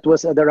because that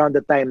was around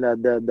the time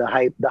that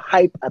the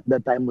hype at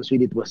that time was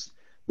really, it was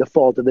the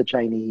fault of the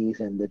Chinese,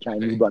 and the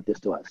Chinese brought this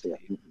to us. Yeah.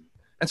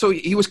 And so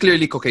he was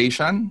clearly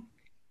Caucasian?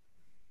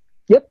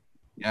 Yep.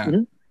 Yeah.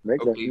 Mm-hmm. Right.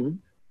 Okay. Mm-hmm.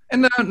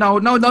 And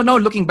now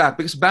looking back,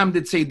 because Bam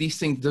did say these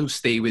things do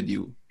stay with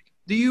you.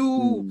 Do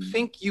you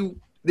think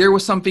there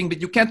was something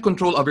that you can't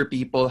control other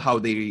people, how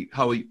they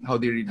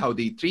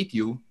treat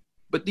you,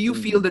 but do you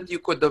feel that you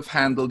could have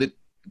handled it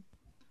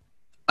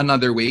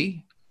another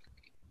way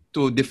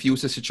to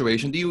diffuse the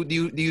situation? Do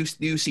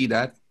you see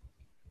that?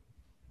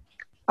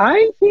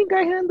 I think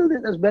I handled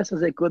it as best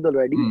as I could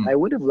already. I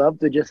would have loved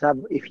to just have,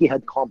 if he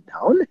had calmed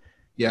down.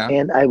 Yeah.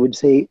 And I would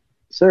say,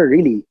 sir,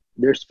 really,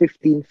 there's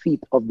 15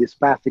 feet of this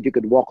path that you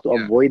could walk to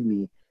avoid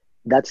me.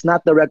 That's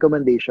not the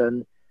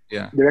recommendation.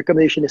 Yeah. The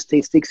recommendation is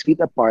stay 6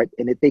 feet apart,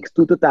 and it takes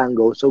two to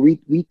tango. So we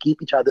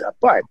keep each other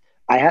apart.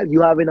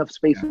 You have enough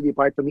space to be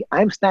apart from me.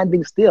 I'm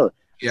standing still.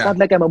 Yeah. It's not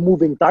like I'm a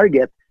moving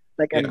target,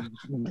 like I'm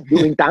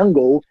doing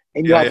tango,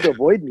 and you have to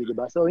avoid me,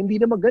 diba? So hindi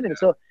naman ganun.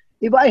 So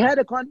if I had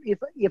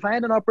if I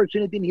had an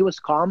opportunity and he was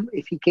calm,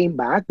 if he came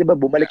back, diba,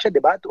 bumalik siya,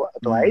 diba,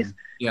 twice.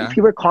 Yeah. If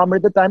he were calmer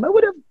at the time, I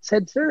would have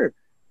said, sir,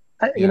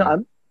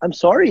 I'm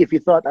sorry if you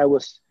thought I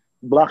was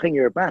blocking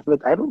your path,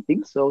 but I don't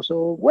think so.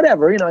 So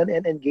whatever,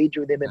 and engage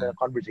with him in a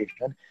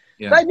conversation.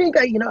 Yeah. But I think,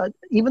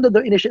 even though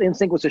the initial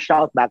instinct was to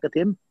shout back at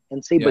him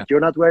and say, but you're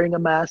not wearing a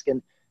mask.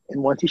 And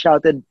once he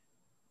shouted,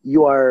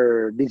 you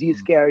are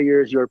disease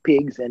carriers, you're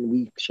pigs. And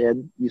you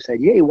said,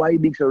 yay, why are you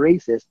being so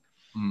racist?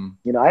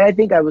 I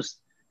think I was,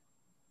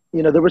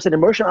 there was an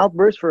emotional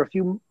outburst for a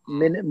few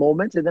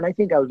moments. And then I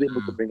think I was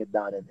able to bring it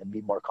down and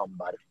be more calm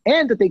about it.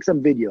 And to take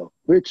some video,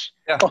 which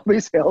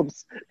always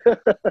helps. No.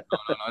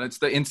 It's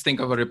the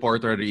instinct of a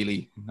reporter,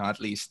 really, at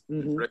least.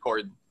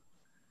 Record.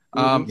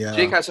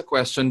 Jake has a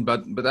question,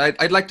 but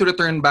I'd like to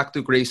return back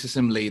to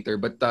racism later.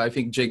 But I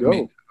think Jake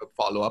may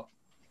follow up.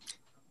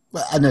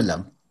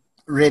 Well,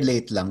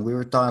 relate lang. We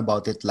were talking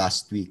about it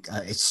last week.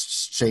 It's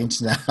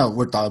strange na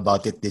we're talking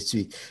about it this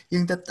week.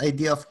 Yung that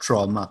idea of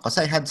trauma. Because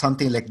I had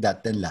something like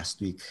that then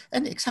last week.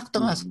 And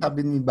exacto nga,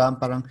 sabi ni Bam,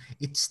 parang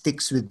it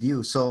sticks with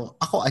you. So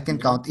ako, I can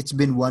count. It's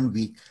been 1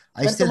 week.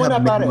 I still have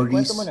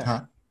memories.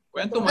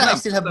 I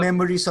still have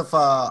memories of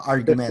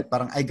argument.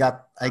 Parang I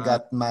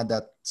got mad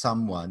at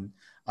someone.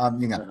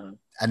 Yung nga,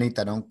 ano yung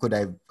tanong, could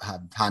I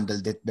have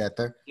handled it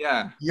better?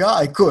 Yeah,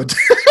 I could.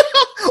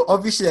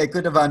 Obviously, I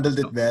could have handled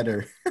it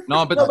better.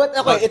 But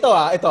okay, ito.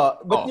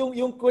 But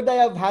yung could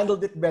I have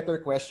handled it better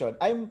question,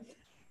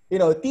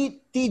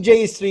 TJ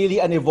is really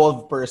an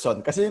evolved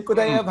person. Kasi yung could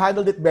I have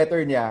handled it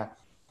better niya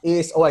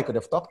is, I could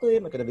have talked to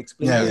him, I could have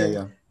explained to him.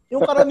 Yeah.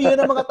 Yung karamihan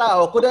ng mga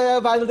tao, could I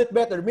have handled it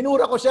better?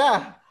 Minura ko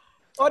siya.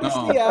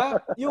 Honestly,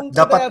 yung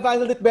could I have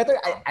handled it better?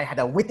 I had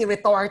a witty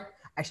retort.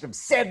 I should have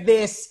said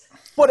this.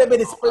 Put him in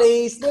his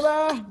place. Di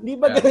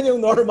ba ganun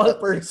yung normal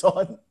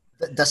person?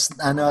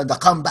 The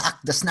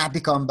comeback, the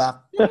snappy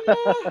comeback.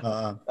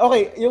 Yeah.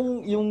 Okay,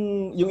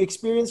 yung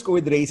experience ko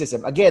with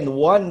racism, again,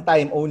 one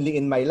time only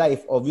in my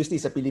life. Obviously,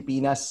 sa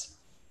Pilipinas,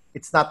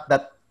 it's not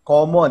that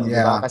common.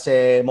 Yeah. Diba?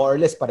 Kasi more or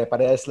less,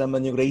 pare-parehas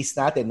naman yung race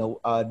natin. No?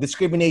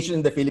 Discrimination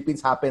in the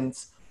Philippines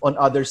happens on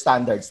other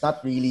standards,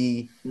 not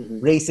really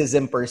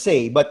racism per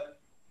se. But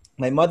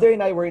my mother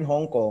and I were in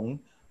Hong Kong.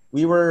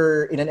 We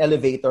were in an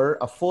elevator,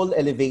 a full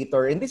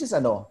elevator. And this is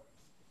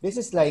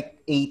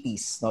like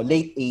 80s, no,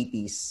 late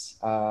 80s.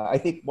 I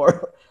think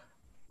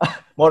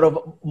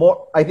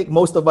I think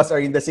most of us are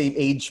in the same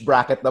age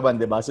bracket naman,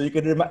 diba? So you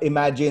can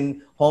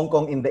imagine Hong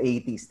Kong in the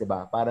 80s,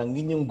 diba? Parang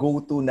yun yung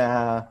go-to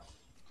na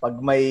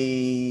pag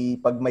may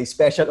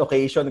special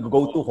occasion,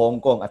 go to Hong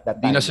Kong at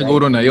that time. Di na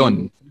siguro na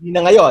yon. Di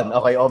na ngayon.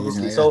 Okay,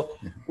 obviously. So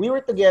we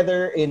were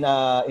together in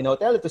a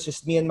hotel. It was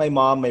just me and my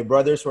mom. My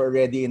brothers were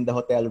already in the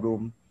hotel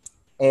room.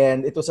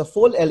 And it was a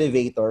full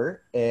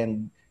elevator.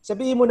 And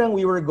sabihin mo nang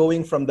we were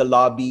going from the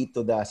lobby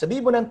to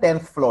sabihin mo nang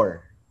 10th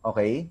floor.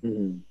 Okay?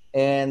 Mm-hmm.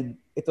 And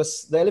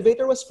the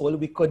elevator was full.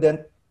 We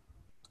couldn't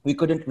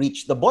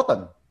reach the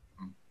button.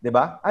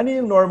 Diba? Ano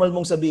yung normal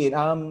mong sabihin?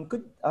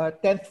 Could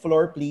 10th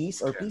floor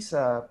please? Or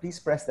please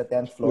press the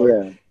 10th floor.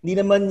 Yeah. Hindi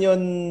naman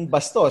yun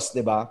bastos,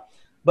 diba?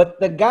 But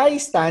the guy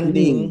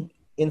standing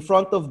in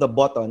front of the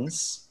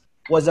buttons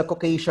was a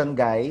Caucasian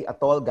guy, a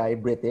tall guy,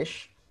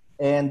 British.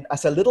 And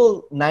as a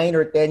little 9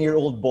 or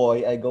 10-year-old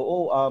boy, I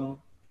go,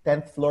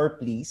 10th floor,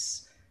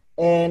 please.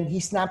 And he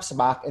snaps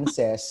back and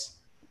says,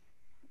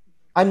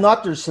 I'm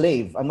not your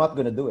slave. I'm not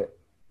going to do it.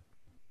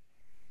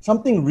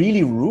 Something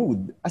really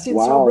rude. As in,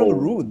 sobrang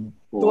rude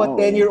to a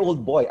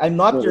 10-year-old boy. I'm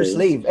not your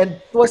slave. And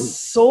it was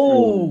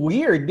so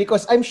weird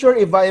because I'm sure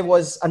if I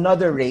was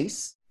another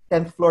race,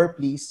 10th floor,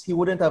 please, he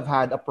wouldn't have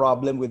had a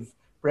problem with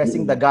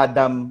pressing the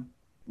goddamn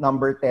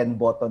number 10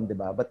 button,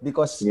 diba? But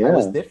because I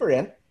was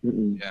different,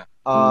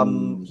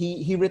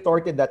 he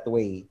retorted that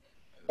way.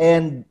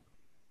 And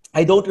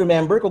I don't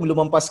remember kung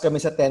lumampas kami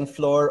sa 10th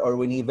floor or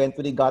when he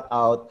eventually got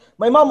out.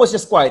 My mom was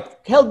just quiet,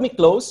 held me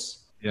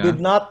close, did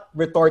not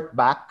retort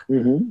back.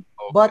 Mm-hmm.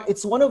 But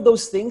it's one of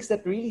those things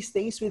that really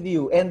stays with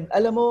you. And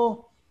alam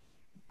mo,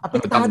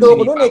 apektado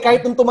ako dun eh.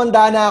 Kahit nung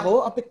tumanda na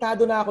ako,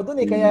 apektado na ako dun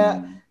eh.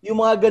 Kaya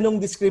yung mga ganong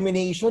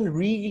discrimination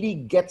really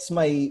gets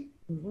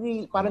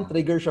parang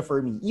trigger siya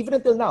for me. Even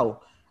until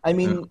now. I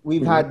mean,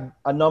 we've had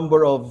a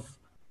number of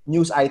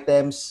news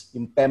items,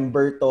 yung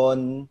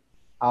Pemberton,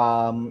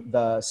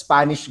 the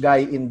Spanish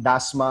guy in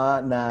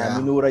Dasma na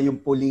minura yung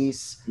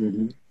police.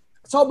 Mm-hmm.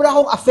 Sobra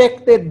akong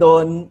affected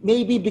doon,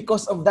 maybe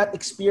because of that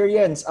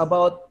experience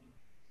about,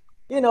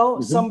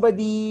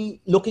 somebody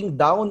looking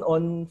down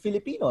on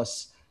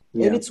Filipinos.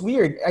 Yeah. And it's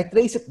weird. I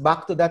trace it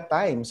back to that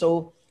time.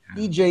 So,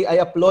 TJ, I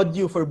applaud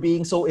you for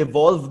being so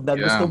evolved na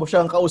gusto mo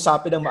siyang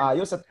kausapin ng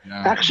maayos. At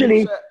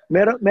actually,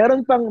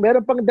 meron pang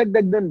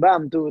dagdag dun,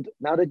 Bam,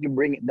 now that you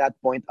bring that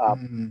point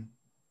up. Mm-hmm.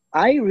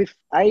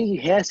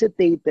 I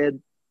hesitated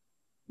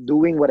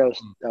doing what I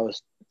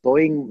was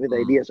toying with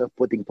ideas of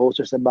putting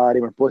posters about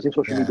him or posting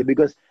social media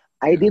because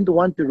I didn't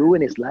want to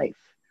ruin his life.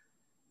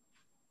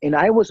 And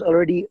I was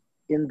already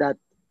in that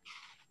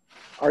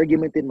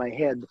argument in my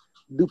head.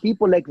 Do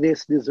people like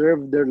this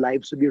deserve their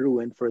lives to be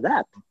ruined for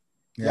that?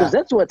 Because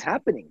that's what's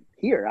happening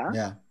here. Huh?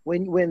 Yeah.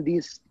 When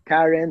these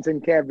Karens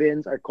and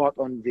Kevins are caught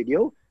on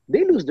video,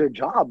 they lose their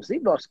jobs.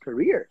 They've lost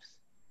careers.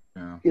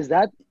 Yeah. Is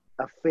that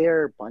a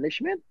fair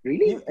punishment?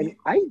 Really?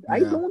 I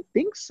don't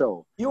think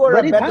so. You are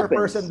a better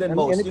person than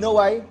most. You know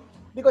why?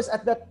 Because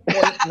at that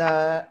point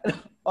na,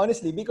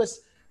 honestly, because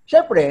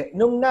syempre,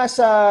 nung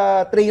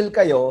nasa trail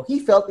kayo,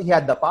 he felt he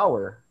had the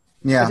power.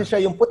 Yeah. Kasi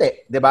siya yung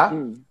puti, di ba?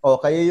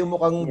 O kayo yung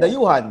mukhang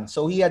dayuhan.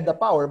 So he had the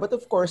power. But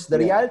of course, the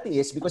reality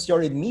is, because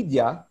you're in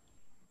media,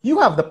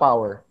 you have the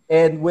power.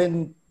 And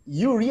when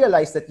you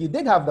realize that you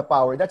did have the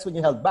power, that's when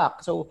you held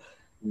back. So,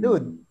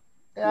 dude,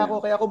 kaya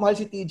ako mahal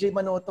si TJ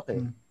Manotoc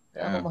eh.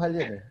 Kaya ako mahal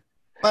yun eh.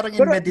 Parang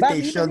in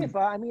meditation.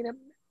 I mean,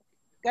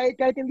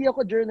 kahit hindi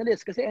ako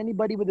journalist, kasi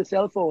anybody with a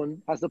cell phone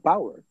has the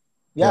power.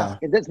 Yeah.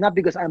 And that's not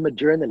because I'm a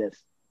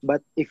journalist,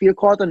 but if you're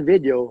caught on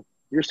video,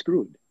 you're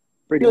screwed.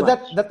 Pretty You know,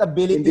 much that in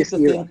ability this to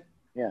era. think,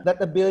 Yeah.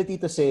 that ability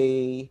to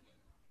say,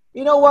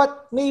 you know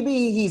what,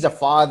 maybe he's a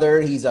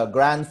father, he's a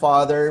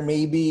grandfather,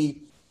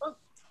 maybe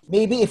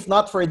if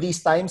not for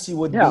these times, he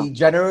would Yeah. be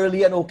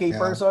generally an okay Yeah.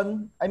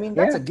 person. I mean,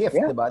 that's Yeah. a gift,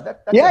 Yeah. diba?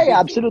 That's a Yeah. Yeah. big thing.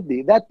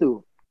 Absolutely. That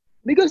too.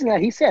 Because yeah,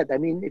 he said. I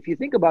mean, if you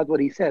think about what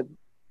he said,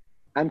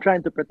 I'm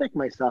trying to protect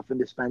myself in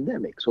this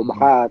pandemic. So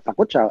baka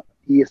takot siya.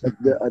 He is at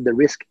the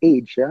risk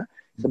age. Yeah?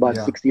 It's about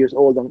Yeah. 60 years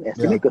old ang Yeah.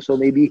 estimate ko. So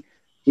maybe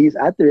he's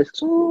at the risk.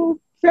 So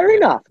fair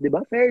enough, di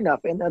ba? Fair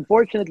enough. And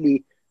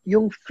unfortunately,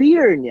 yung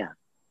fear niya,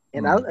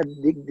 and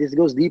this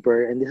goes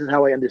deeper, and this is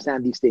how I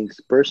understand these things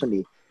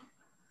personally.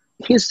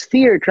 His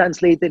fear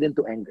translated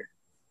into anger.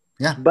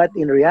 Yeah. But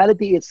in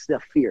reality, it's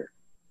the fear.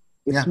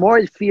 It's Yeah.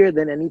 more fear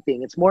than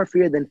anything. It's more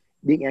fear than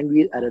being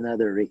angry at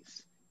another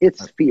race.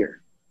 It's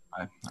fear.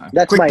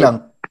 That's Quick my,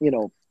 lang.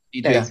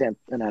 DJ. 10 cent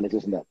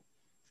analysis on that.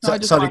 No, I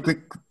just Sorry,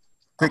 wanted-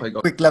 Okay,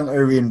 go. quick lang,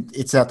 Erwin.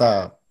 It's not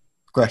a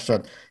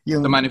question.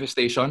 The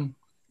manifestation.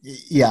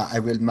 Yeah, I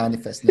will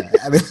manifest na.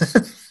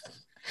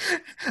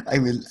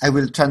 I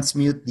will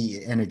transmute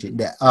the energy.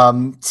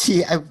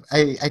 See,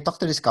 I talked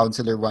to this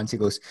counselor once. He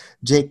goes,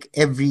 Jake,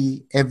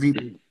 every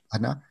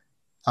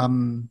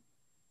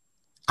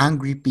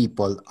angry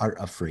people are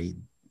afraid.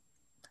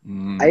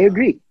 I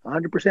agree,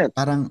 100%.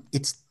 Parang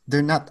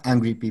they're not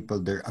angry people,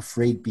 they're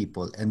afraid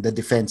people, and the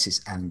defense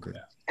is anger.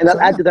 And I'll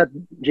add to that,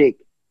 Jake.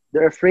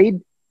 They're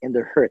afraid and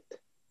they're hurt.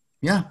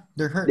 Yeah,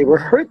 they're hurt. They were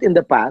hurt in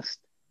the past,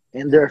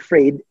 and they're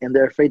afraid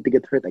to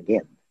get hurt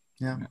again.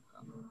 Yeah.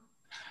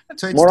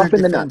 So it's More their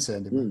often than defense.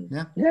 not.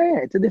 Yeah.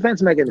 Yeah, it's a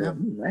defense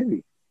mechanism. I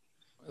agree.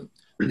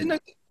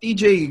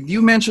 TJ,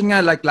 you mentioned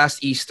nga like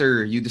last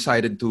Easter, you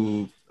decided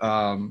to,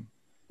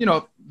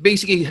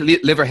 basically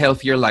live a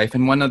healthier life.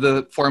 And one of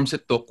the forms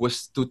it took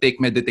was to take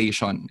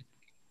meditation.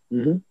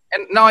 Mm-hmm.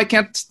 And now I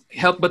can't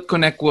help but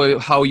connect with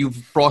how you've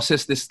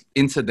processed this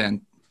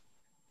incident.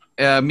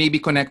 Maybe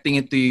connecting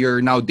it to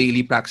your now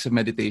daily practice of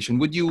meditation.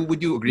 Would you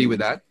agree with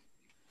that?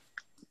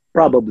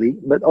 Probably,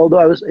 but although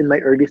I was in my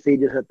early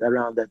stages at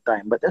around that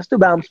time. But as to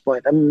Bam's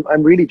point,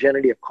 I'm really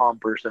generally a calm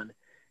person.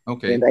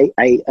 Okay. And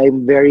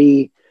I'm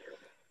very,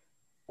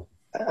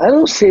 I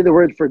don't say the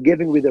word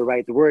forgiving with the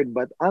right word,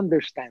 but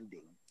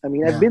understanding. I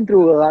mean, I've been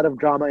through a lot of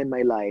drama in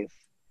my life.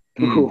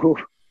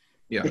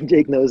 Yeah. And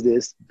Jake knows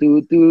this.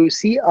 To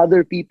see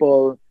other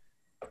people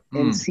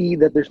and see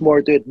that there's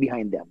more to it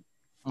behind them.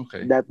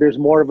 Okay. That there's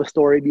more of a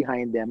story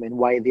behind them and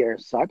why they are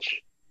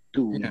such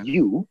to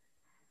you,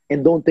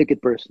 and don't take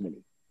it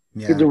personally.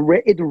 Yeah.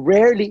 It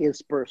rarely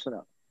is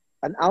personal.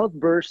 An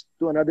outburst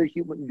to another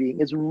human being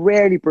is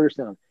rarely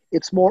personal.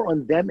 It's more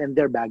on them and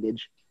their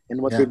baggage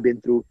and what they've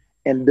been through.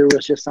 And there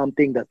was just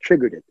something that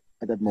triggered it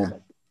at that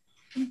moment.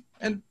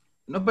 And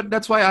no, but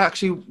that's why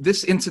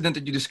this incident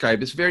that you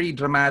described is very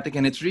dramatic,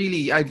 and it's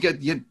really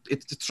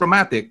it's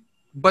traumatic.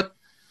 But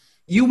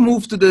you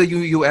moved to the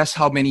US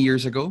how many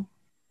years ago?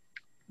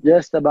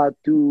 Just about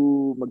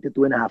 2.5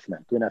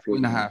 years.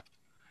 2.5.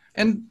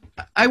 And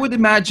I would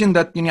imagine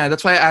that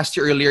that's why I asked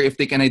you earlier if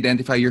they can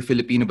identify you're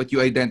Filipino, but you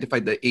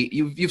identified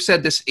you've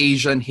said this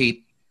Asian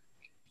hate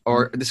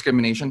or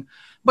discrimination.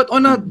 But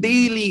on a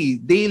daily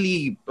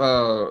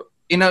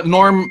in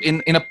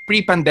a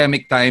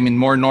pre-pandemic time, in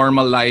more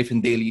normal life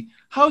and daily,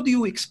 how do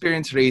you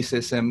experience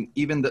racism?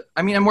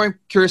 I'm more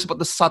curious about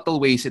the subtle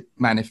ways it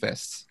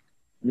manifests.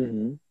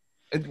 Mm-hmm.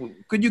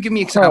 Could you give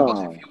me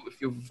examples?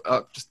 If you've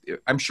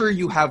I'm sure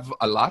you have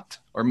a lot,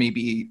 or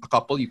maybe a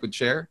couple you could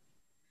share.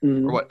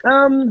 Or what?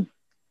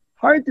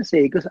 Hard to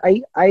say, because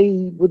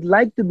I would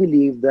like to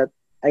believe that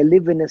I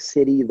live in a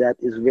city that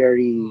is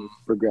very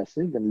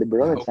progressive and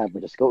liberal in San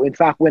Francisco. In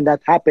fact, when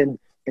that happened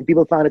and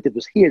people found out it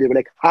was here, they were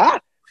like, "Ha!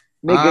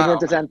 May ganyan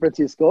to San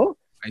Francisco?"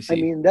 I see. I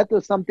mean, that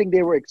was something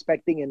they were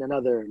expecting in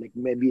another, like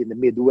maybe in the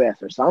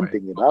Midwest or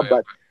something, you know.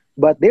 Okay.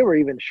 But they were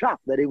even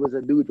shocked that it was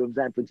a dude from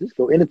San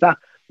Francisco. And in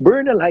fact,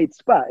 Bernal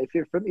Heights pa, if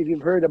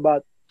you've heard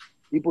about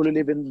people who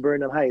live in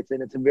Bernal Heights,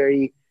 and it's a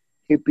very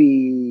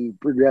hippie,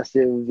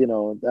 progressive,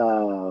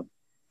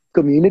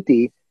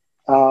 community.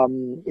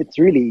 It's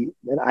really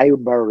an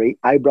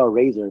eyebrow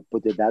raiser,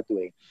 put it that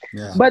way.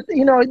 Yeah. But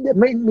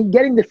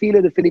getting the feel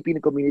of the Filipino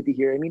community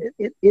here, I mean,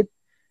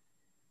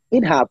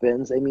 it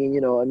happens. I mean,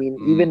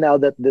 even now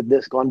that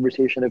this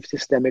conversation of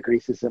systemic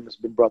racism has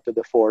been brought to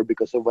the fore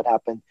because of what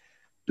happened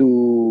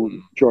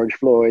to George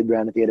Floyd,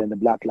 Breonna Taylor, and the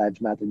Black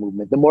Lives Matter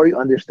movement, the more you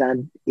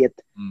understand it,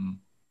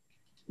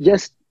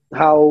 just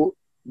how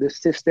the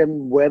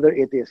system, whether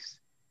it is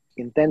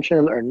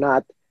intentional or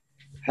not,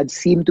 had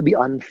seemed to be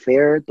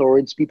unfair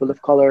towards people of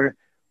color,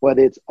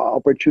 whether it's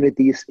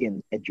opportunities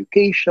in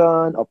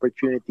education,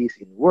 opportunities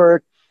in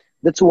work.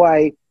 That's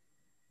why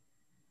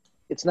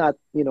it's not,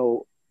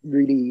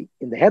 really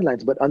in the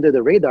headlines, but under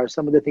the radar,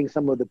 some of the things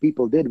some of the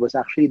people did was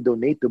actually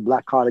donate to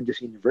Black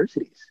colleges and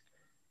universities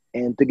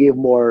and to give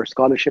more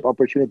scholarship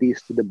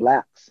opportunities to the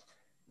Blacks.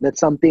 That's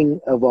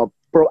something of a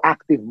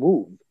proactive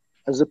move,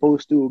 as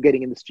opposed to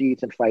getting in the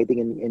streets and fighting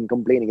and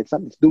complaining. It's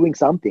doing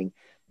something,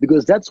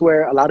 because that's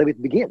where a lot of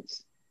it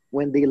begins.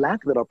 when they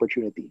lack that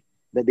opportunity,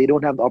 that they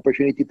don't have the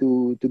opportunity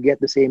to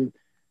get the same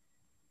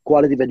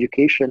quality of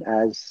education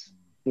as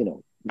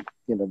the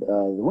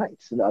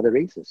whites and the other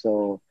races.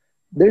 So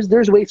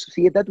there's ways to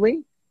see it that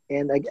way,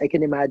 and I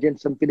can imagine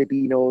some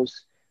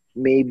Filipinos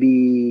may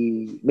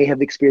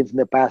have experienced in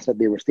the past that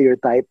they were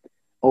stereotyped.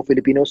 Oh,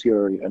 Filipinos,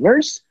 you're a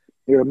nurse,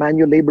 you're a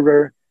manual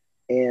laborer,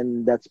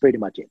 and that's pretty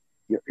much it.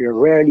 You're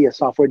rarely a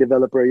software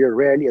developer, you're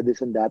rarely a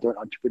this and that or an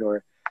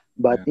entrepreneur.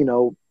 But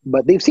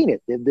but they've seen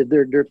it.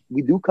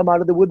 We do come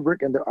out of the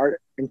woodwork, and there are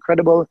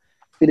incredible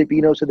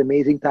Filipinos with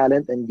amazing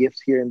talent and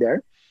gifts here and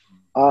there.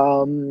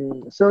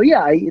 So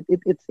yeah,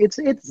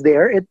 it's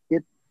there.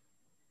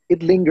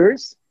 It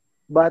lingers,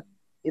 but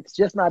it's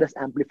just not as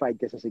amplified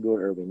kasi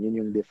siguro, Erwin. Yun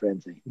yung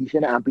difference. Eh. Hindi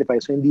siya na-amplify,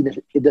 so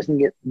it doesn't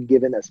get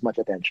given as much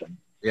attention.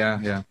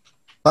 Yeah.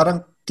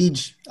 Parang,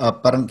 Tej,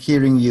 parang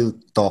hearing you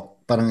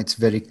talk, parang it's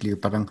very clear,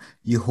 parang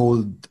you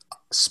hold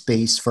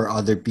space for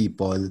other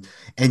people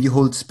and you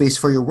hold space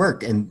for your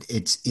work, and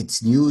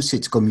it's news,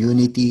 it's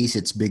communities,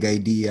 it's big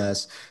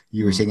ideas.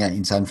 You were saying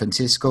in San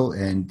Francisco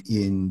and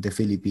in the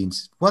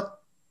Philippines.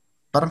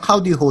 How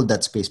do you hold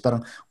that space?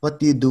 Parang what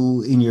do you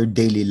do in your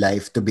daily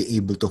life to be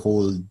able to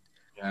hold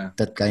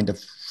that kind of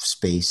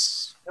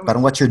space?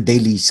 Parang what's your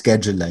daily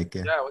schedule like?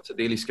 Yeah, what's a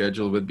daily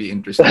schedule would be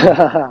interesting.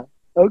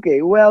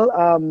 Okay, well,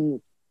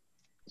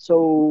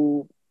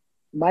 so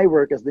my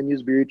work as the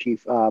news bureau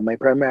chief, my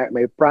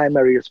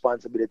primary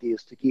responsibility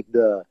is to keep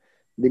the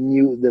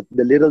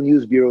little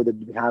news bureau that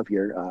we have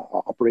here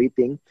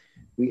operating.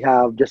 We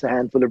have just a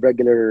handful of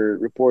regular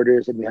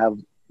reporters, and we have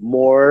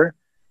more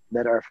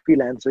that are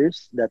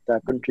freelancers that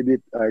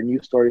contribute our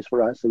news stories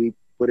for us. So we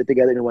put it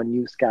together in one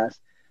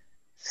newscast.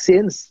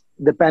 Since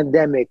the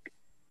pandemic,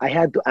 I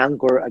had to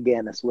anchor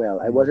again as well.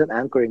 I wasn't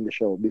anchoring the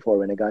show before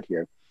when I got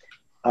here.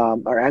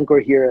 Our anchor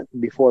here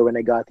before when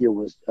I got here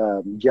was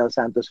Gel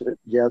Santos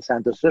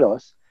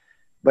Rios,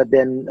 but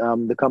then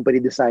the company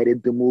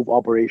decided to move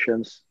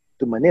operations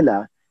to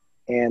Manila,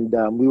 and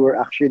we were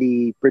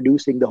actually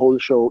producing the whole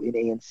show in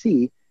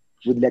ANC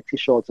with Lexi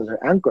Schultz as our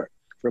anchor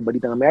for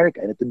Balitang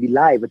America, and it would be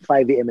live at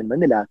 5 a.m. in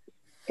Manila,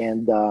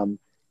 and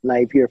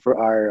live here for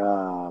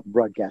our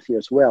broadcast here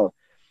as well.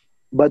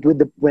 But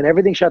when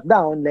everything shut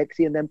down,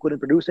 Lexi and them couldn't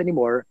produce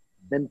anymore.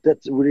 Then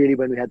that's really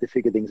when we had to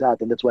figure things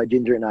out, and that's why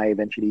Ginger and I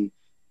eventually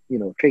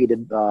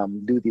traded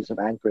duties of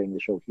anchoring the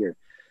show here.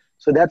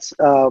 So that's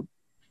a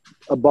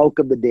bulk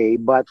of the day.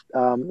 But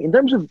in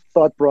terms of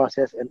thought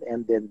process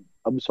and then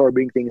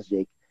absorbing things,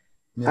 Jake,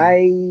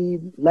 I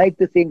like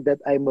to think that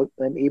I'm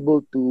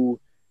able to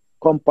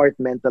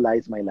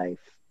compartmentalize my life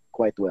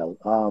quite well.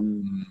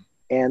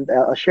 And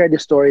I'll share the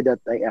story that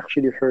I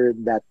actually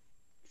heard that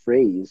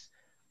phrase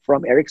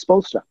from Eric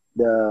Spoelstra,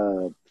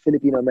 the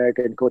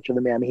Filipino-American coach of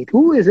the Miami Heat,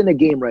 who is in a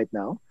game right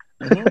now.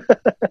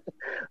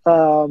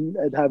 I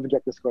haven't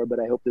checked the score, but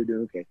I hope they're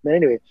doing okay. But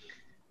anyway,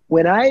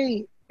 when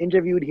I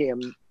interviewed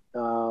him,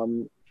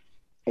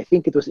 I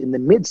think it was in the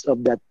midst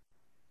of the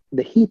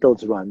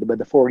Heatles run, but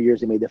the 4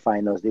 years they made the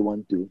finals, they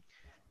won 2.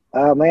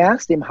 I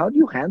asked him, how do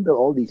you handle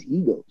all these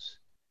egos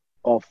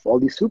of all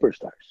these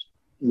superstars?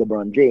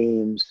 LeBron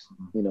James,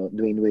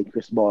 Dwayne Wade,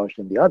 Chris Bosh,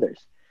 and the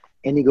others.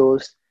 And he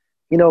goes,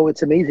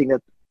 it's amazing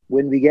that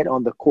when we get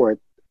on the court,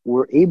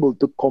 we're able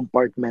to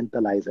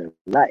compartmentalize our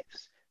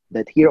lives.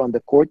 That here on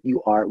the court, we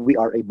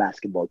are a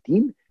basketball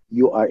team.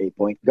 You are a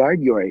point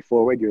guard. You are a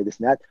forward. You're this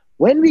and that.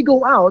 When we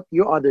go out,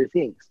 you're other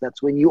things.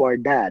 That's when you are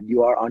dad.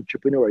 You are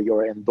entrepreneur.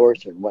 You're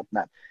endorser and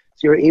whatnot.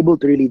 So you're able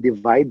to really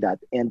divide that.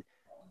 And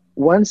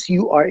once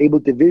you are able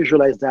to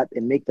visualize that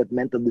and make that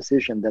mental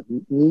decision that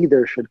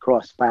neither should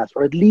cross paths,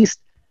 or at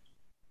least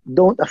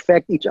don't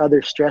affect each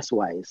other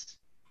stress-wise,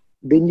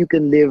 then you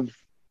can live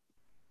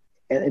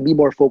and be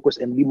more focused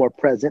and be more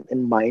present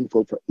and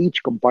mindful for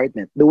each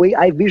compartment. The way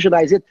I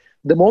visualize it,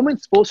 the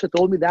moment Spoelstra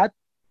told me that,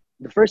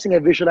 the first thing I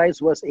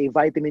visualized was a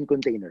vitamin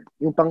container.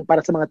 Yung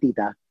para sa mga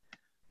tita.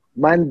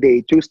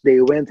 Monday,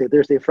 Tuesday, Wednesday,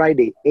 Thursday,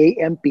 Friday,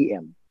 AM,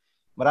 PM.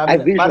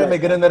 Parang may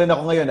ganun na rin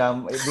ako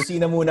ngayon.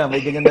 Busina muna,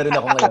 may ganun na rin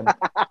ako ngayon.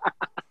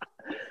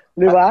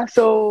 Diba?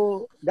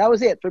 So that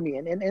was it for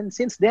me. And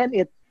since then,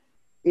 it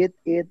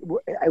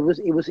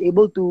was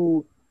able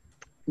to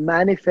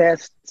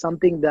manifest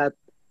something that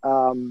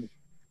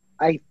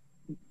I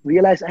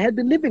realized I had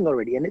been living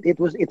already, and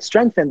it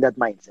strengthened that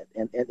mindset,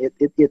 and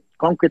it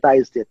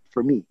concretized it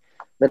for me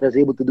that I was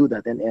able to do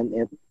that, and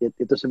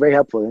it was very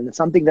helpful, and it's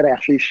something that I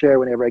actually share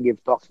whenever I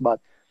give talks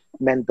about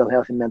mental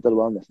health and mental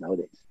wellness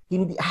nowadays.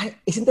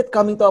 Isn't it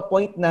coming to a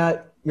point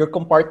na you're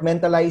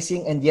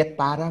compartmentalizing, and yet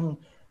parang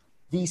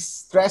these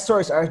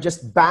stressors are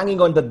just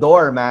banging on the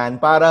door, man?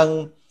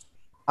 Parang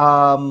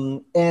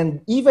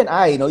and even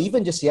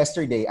even just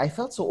yesterday, I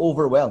felt so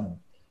overwhelmed.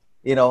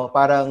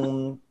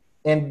 Parang,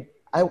 and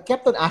I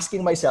kept on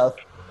asking myself,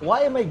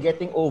 why am I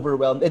getting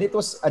overwhelmed? And it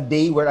was a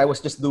day where I was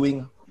just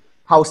doing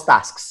house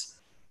tasks,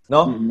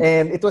 no? Mm-hmm.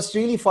 And it was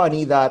really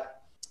funny that,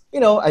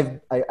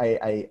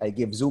 I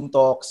give Zoom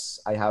talks,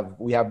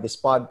 we have this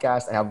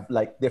podcast, I have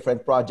like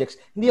different projects.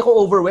 Hindi ako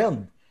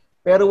overwhelmed.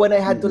 Pero when I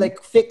had to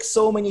like fix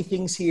so many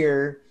things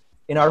here,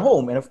 in our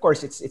home. And of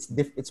course,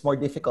 it's more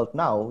difficult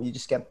now. You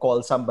just can't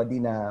call somebody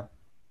na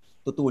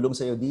tutulong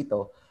sa'yo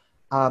dito.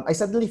 I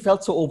suddenly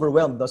felt so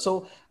overwhelmed. No?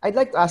 So I'd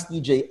like to ask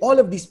EJ, all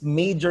of these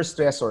major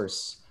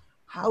stressors,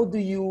 how do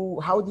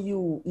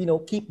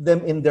you keep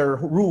them in their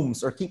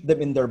rooms or keep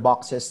them in their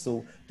boxes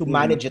to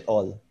manage it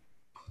all?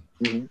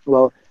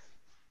 Well,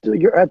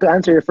 to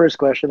answer your first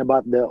question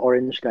about the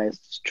orange skies,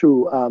 it's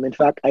true. In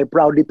fact, I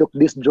proudly took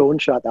this drone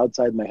shot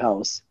outside my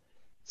house.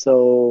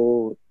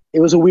 So it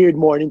was a weird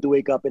morning to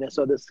wake up and I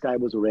saw the sky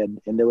was red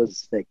and there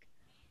was like,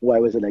 why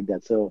was it like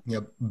that? So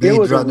it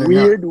was a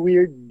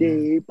weird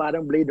day.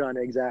 Parang Blade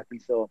Runner, exactly.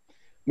 So,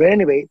 but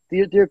anyway,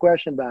 to your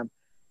question, Bam.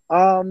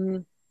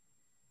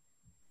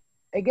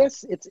 I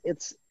guess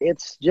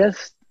it's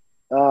just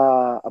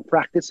a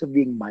practice of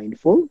being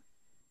mindful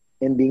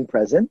and being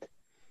present.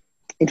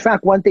 In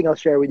fact, one thing I'll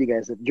share with you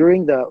guys that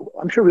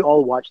I'm sure we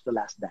all watched The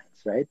Last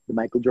Dance, right? The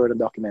Michael Jordan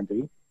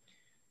documentary.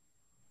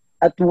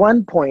 At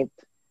one point,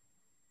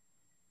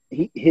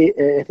 I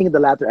think in the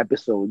latter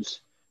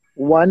episodes,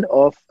 one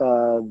of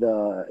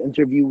the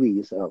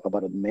interviewees,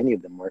 about many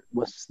of them,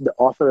 was the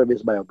author of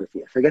his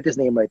biography. I forget his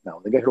name right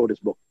now. The guy who wrote his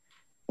book.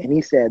 And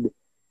he said,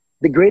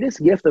 the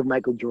greatest gift of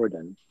Michael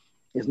Jordan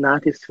is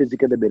not his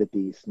physical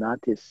abilities, not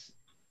his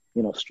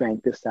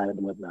strength, his talent,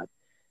 and whatnot.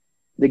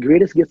 The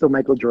greatest gift of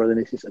Michael Jordan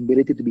is his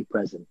ability to be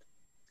present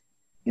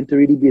and to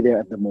really be there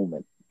at the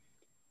moment.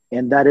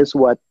 And that is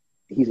what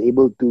he's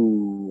able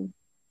to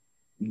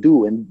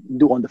do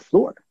on the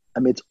floor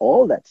amidst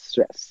all that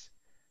stress,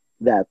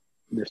 that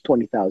there's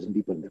 20,000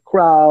 people in the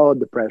crowd,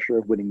 the pressure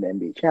of winning the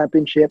NBA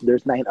championship,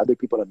 there's 9 other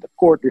people on the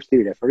court, there's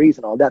 3 referees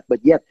and all that, but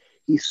yet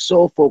he's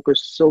so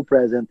focused, so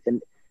present,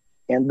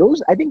 and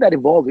those, I think that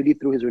evolved really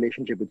through his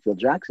relationship with Phil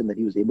Jackson, that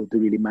he was able to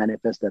really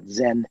manifest that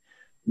Zen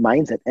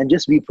mindset and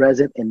just be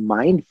present and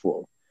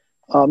mindful.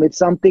 It's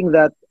something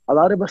that a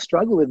lot of us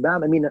struggle with,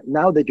 Bam. I mean,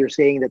 now that you're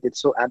saying that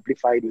it's so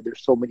amplified,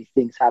 there's so many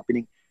things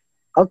happening,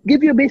 I'll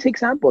give you a basic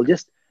example.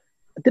 Just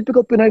a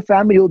typical Pinoy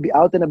family will be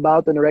out and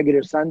about on a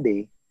regular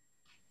Sunday,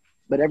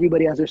 but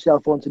everybody has their cell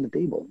phones on the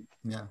table.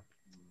 Yeah.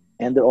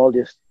 And they're all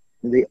just,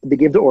 they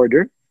give the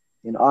order,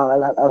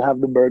 I'll have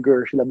the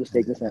burger, she'll have the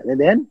steak,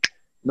 and then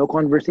no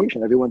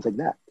conversation. Everyone's like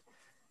that.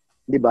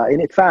 Diba?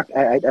 And in fact,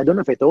 I don't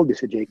know if I told this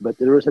to Jake, but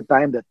there was a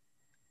time that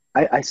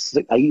I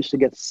used to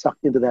get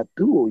sucked into that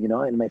too,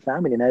 in my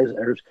family. And I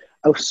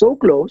was so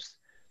close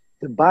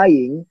to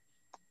buying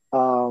a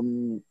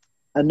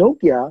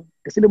Nokia,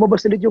 kasi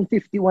lumabas ulit yung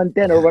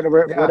 5110 or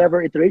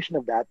whatever iteration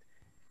of that.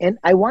 And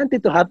I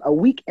wanted to have a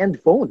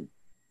weekend phone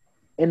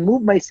and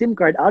move my SIM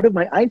card out of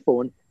my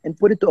iPhone and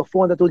put it to a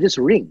phone that will just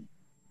ring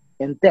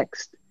and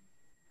text.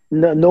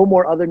 No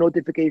more other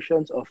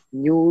notifications of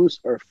news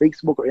or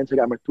Facebook or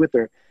Instagram or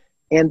Twitter.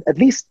 And at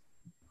least,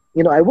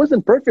 I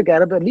wasn't perfect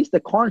at it, but at least the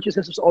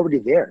consciousness was already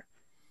there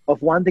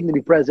of wanting to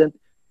be present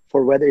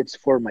for whether it's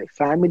for my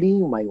family,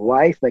 my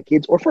wife, my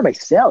kids, or for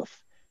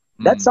myself.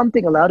 That's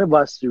something a lot of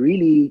us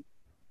really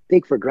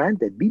take for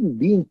granted,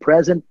 being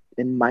present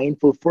and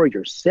mindful for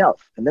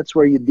yourself. And that's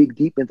where you dig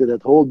deep into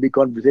that whole big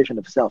conversation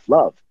of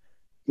self-love.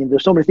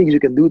 There's so many things you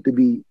can do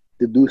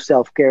to do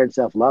self-care and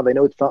self-love. I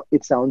know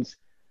it sounds,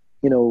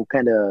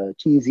 kind of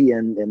cheesy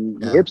and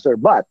hipster,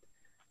 but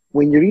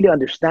when you really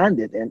understand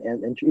it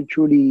and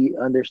truly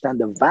understand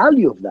the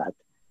value of that,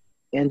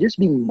 and just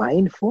being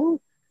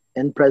mindful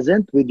and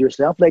present with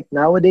yourself. Like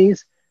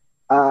nowadays,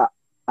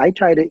 I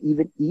try to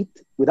even eat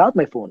without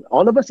my phone.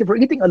 All of us, if we're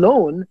eating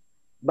alone,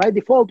 by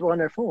default, we're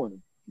on our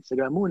phone.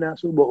 Instagram muna,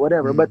 subo,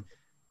 whatever. But,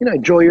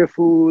 enjoy your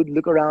food,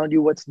 look around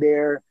you, what's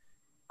there.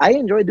 I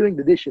enjoy doing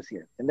the dishes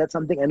here. And that's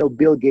something I know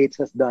Bill Gates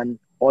has done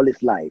all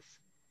his life.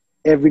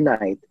 Every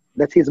night.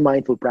 That's his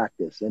mindful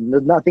practice. And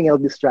nothing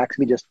else distracts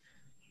me, just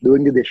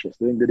doing the dishes.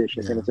 Yeah.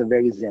 And it's a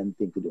very Zen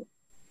thing to do.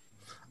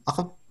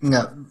 Ako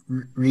nga,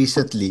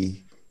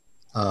 recently,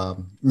 I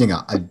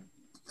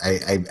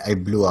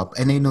blew up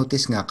and I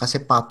noticed nga kasi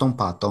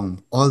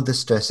patong-patong, all the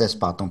stresses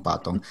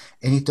patong-patong,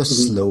 and it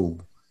was slow.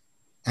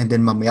 And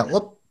then mamaya,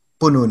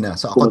 puno na.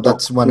 So ako,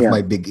 that's one of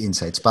my big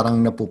insights. Parang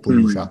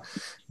napupuno siya.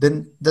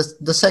 Then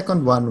the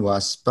second one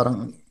was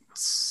parang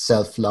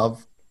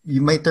self-love.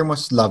 My term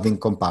was loving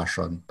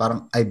compassion.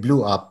 Parang I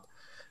blew up.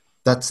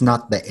 That's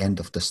not the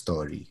end of the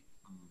story.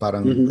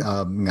 Parang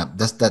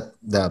that's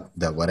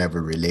the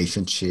whatever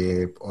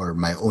relationship or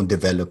my own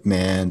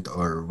development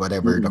or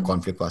whatever the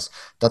conflict was.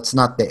 That's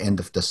not the end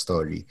of the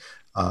story.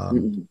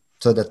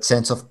 So that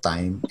sense of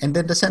time and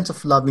then the sense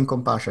of loving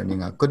compassion.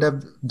 Could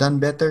have done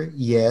better,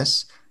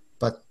 yes,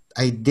 but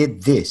I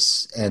did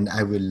this and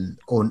I will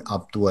own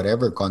up to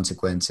whatever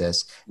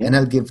consequences and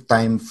I'll give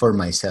time for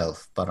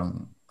myself.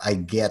 Parang I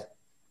get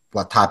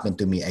what happened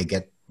to me. I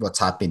get what's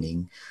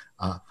happening.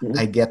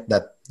 I get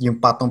that yung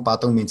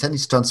patong-patong minsan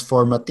is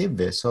transformative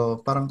eh.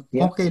 So parang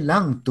okay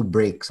lang to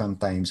break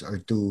sometimes or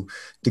to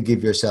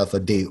give yourself a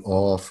day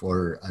off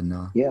or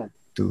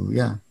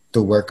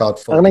to work out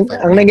for 5 minutes.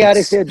 Ang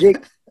nangyari sa'yo,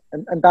 Jake,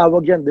 ang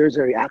tawag yan, there's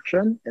a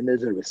reaction and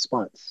there's a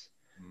response.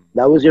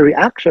 That was your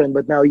reaction,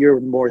 but now you're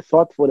more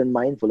thoughtful and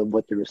mindful of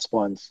what the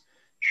response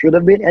should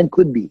have been and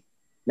could be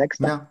next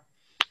time.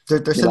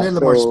 There's a Diba?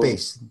 little more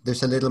space.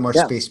 There's a little more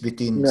Yeah. space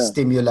between Yeah.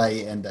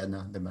 stimuli and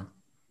ano, diba?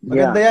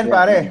 Maganda yan,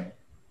 pare.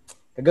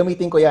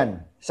 Gagamitin ko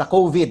yan. Sa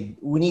COVID,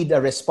 we need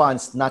a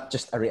response, not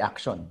just a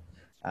reaction.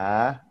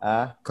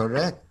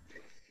 Correct.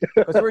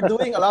 Because we're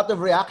doing a lot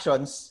of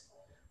reactions.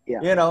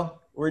 Yeah. You know,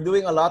 we're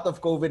doing a lot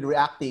of COVID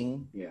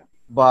reacting. Yeah.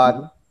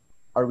 But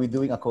are we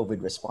doing a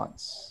COVID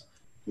response?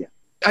 Yeah.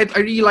 I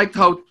really liked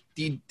how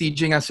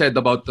Tijing has said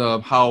about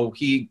how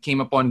he came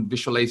upon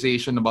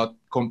visualization about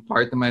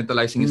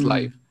compartmentalizing his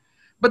life.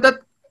 But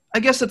that, I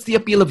guess that's the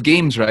appeal of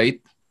games,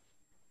 right?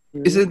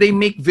 Is that they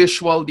make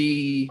visual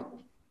the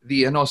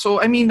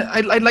so I mean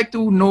I'd like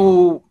to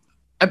know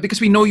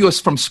because we know you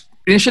as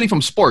initially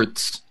from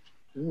sports.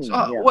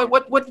 So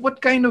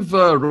what kind of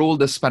role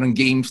does parang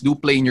games do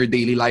play in your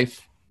daily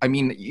life? I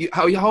mean,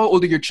 how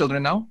old are your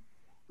children now,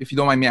 if you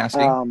don't mind me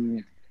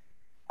asking?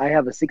 I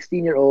have a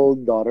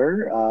 16-year-old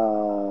daughter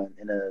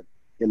and a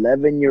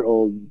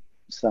 11-year-old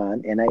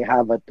son, and I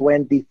have a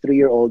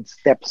 23-year-old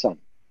stepson.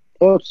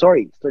 Oh,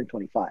 sorry, it's turning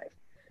 25.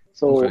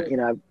 So Okay.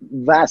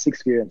 vast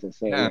experiences.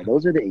 So Yeah.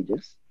 those are the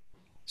ages.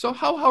 So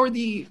how are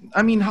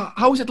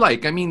how is it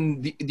like? I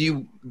mean, do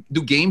you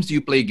do games? Do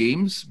you play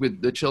games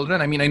with the children?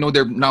 I mean, I know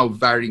they're now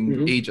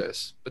varying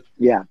ages, but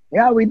Yeah,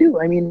 we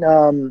do. I mean,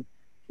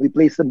 we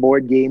play some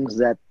board games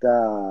that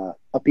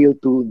appeal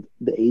to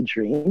the age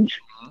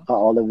range,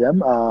 all of them.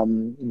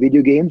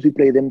 Video games, we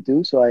play them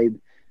too. So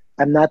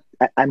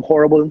I'm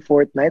horrible in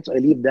Fortnite, so I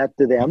leave that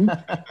to them.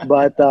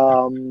 But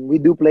we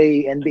do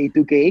play NBA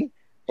 2K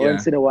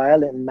once in a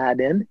while and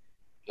Madden.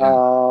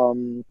 Yeah.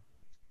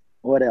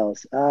 What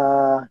else?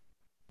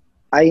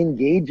 I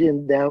engage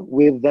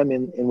with them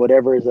in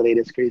whatever is the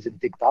latest craze in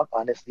TikTok.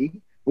 Honestly,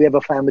 we have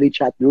a family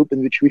chat group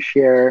in which we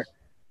share,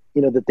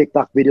 the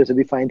TikTok videos that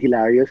we find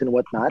hilarious and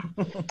whatnot.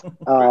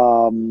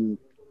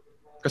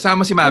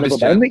 kasama si Mavis Ano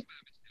ba ba? dyan?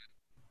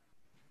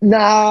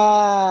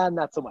 Nah,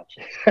 not so much.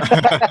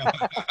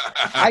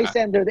 I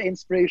send her the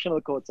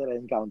inspirational quotes that I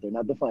encounter,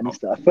 not the funny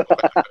stuff.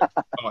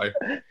 Okay.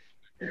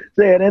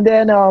 So, and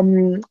then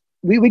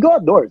we go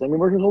outdoors. I mean,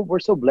 we're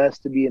so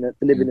blessed to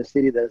live in a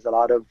city that has a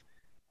lot of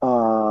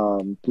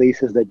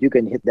places that you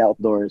can hit the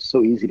outdoors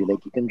so easily.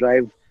 Like you can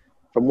drive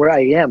from where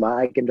I am.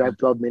 I can drive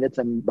 12 minutes.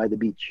 I'm by the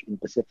beach in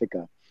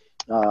Pacifica.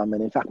 And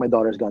in fact, my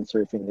daughter's gone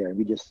surfing there.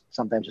 We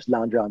sometimes just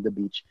lounge around the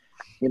beach.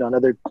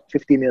 Another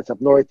 15 minutes up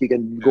north, you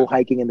can go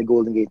hiking in the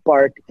Golden Gate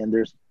Park, and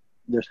there's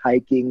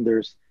hiking,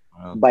 there's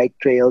bike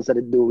trails that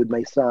I do with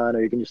my son,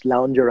 or you can just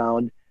lounge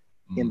around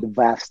in the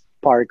vast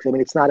parks. I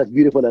mean, it's not as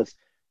beautiful as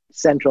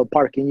Central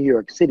Park in New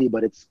York City,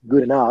 but it's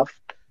good enough.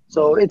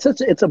 So it's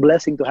a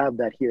blessing to have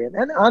that here.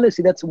 And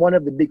honestly, that's one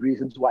of the big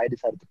reasons why I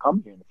decided to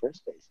come here in the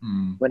first place.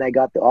 When I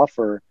got the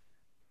offer,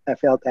 I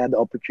felt I had the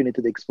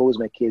opportunity to expose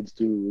my kids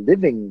to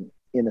living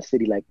in a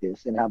city like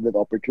this and have that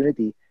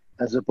opportunity,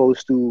 as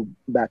opposed to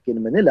back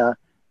in Manila.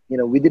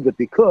 We did what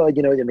we could,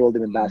 enrolled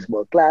them in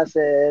basketball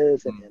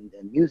classes and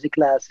music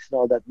classes and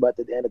all that. But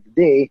at the end of the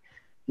day,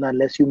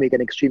 unless you make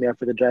an extreme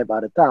effort to drive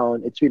out of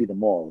town, it's really the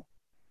mall.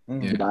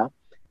 Diba?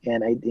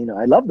 And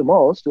I love the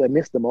malls too. I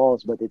miss the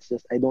malls, but it's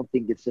just, I don't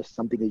think it's just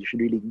something that you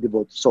should really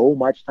devote so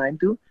much time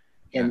to.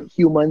 And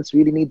humans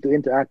really need to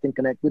interact and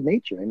connect with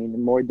nature. I mean,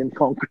 more than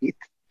concrete.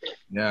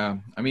 Yeah,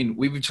 I mean,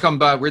 we've just come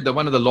back. We're the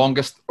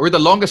longest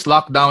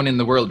lockdown in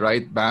the world,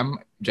 right? Bam,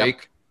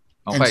 Jake.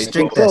 Okay. And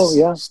strictest. So,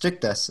 yeah.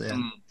 Strictest, yeah.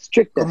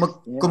 Strictest.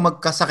 Kung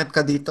magkasakit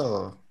ka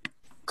dito,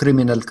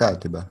 criminal ka,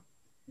 di ba?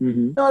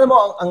 Alam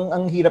mo,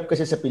 ang hirap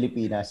kasi sa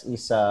Pilipinas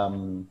is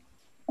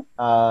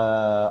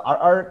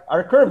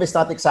our curve is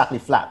not exactly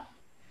flat.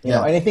 You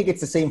know, and I think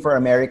it's the same for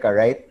America,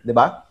 right?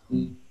 Diba?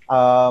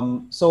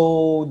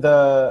 So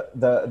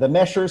the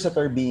measures that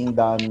are being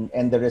done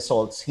and the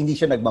results, hindi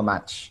siya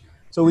nagmamatch.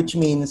 So which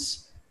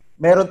means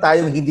meron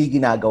tayong hindi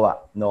ginagawa,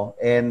 no?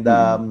 And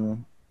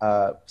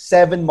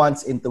 7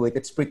 months into it,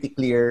 it's pretty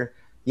clear.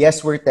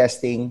 Yes, we're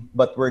testing,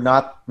 but we're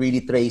not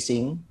really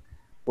tracing.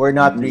 We're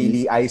not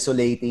really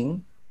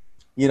isolating.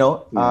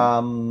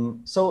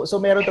 So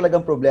meron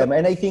talagang problema.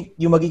 And I think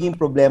yung magiging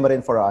problema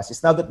rin for us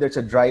is now that there's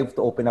a drive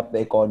to open up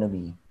the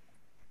economy,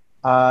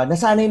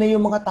 nasanay na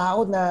yung mga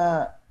tao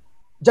na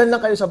dyan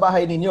lang kayo sa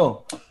bahay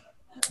ninyo.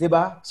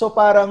 Diba? So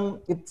parang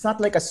it's not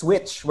like a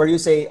switch where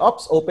you say,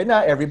 oops, open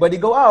na, everybody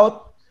go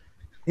out.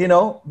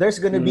 There's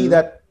gonna be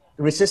that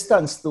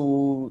resistance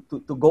to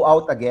go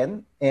out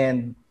again,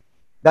 and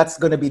that's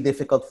gonna be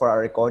difficult for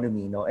our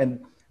economy. And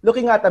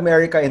looking at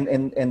America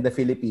and the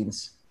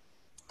Philippines,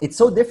 it's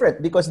so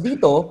different because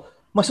dito,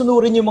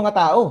 masunurin yung mga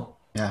tao.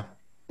 Yeah.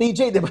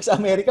 TJ, di ba, sa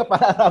Amerika,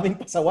 maraming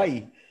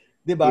pasaway.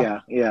 Di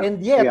ba? Yeah.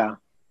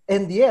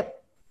 And yet,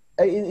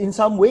 in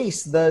some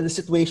ways, the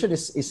situation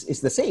is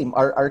the same.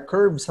 Our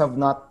curves have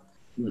not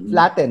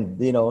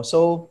flattened,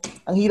 So,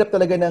 ang hirap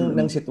talaga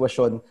ng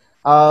sitwasyon.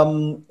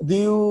 Do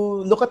you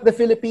look at the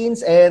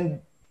Philippines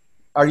and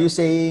are you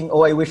saying,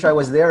 oh, I wish I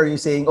was there? Or are you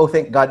saying, oh,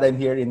 thank God I'm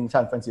here in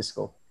San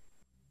Francisco?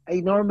 I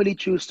normally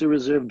choose to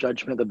reserve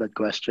judgment of that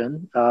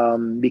question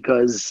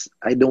because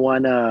I don't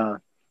want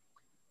to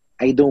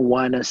I don't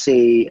want to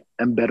say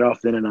I'm better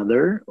off than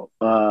another.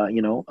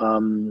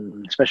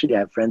 Especially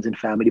I have friends and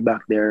family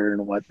back there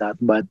and whatnot.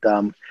 But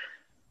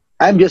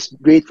I'm just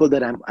grateful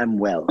that I'm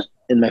well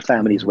and my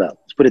family is well.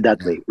 Let's put it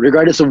that way,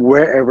 regardless of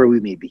wherever we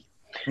may be.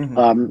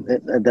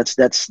 That's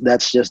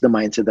just the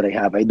mindset that I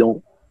have.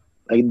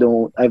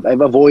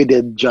 I've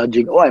avoided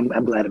judging. Oh,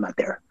 I'm glad I'm not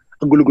there.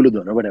 Ang gulo-gulo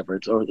dun or whatever.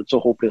 It's so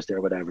hopeless there,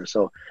 or whatever.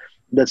 So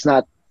that's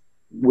not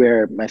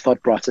where my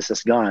thought process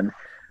has gone.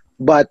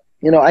 But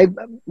I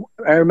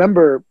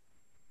remember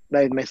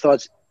my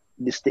thoughts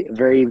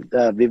very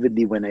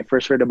vividly when I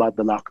first heard about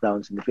the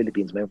lockdowns in the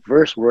Philippines. My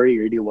first worry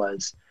really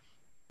was,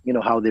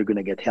 how they're going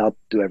to get help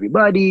to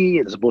everybody.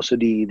 It's supposed to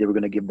be they were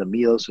going to give them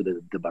meals to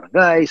the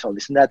barangays, all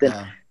this and that.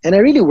 And I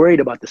really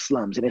worried about the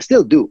slums, and I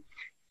still do.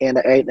 And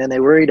I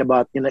worried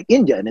about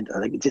India, and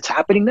it's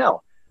happening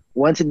now.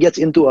 Once it gets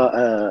into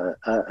a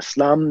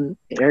slum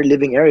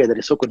living area that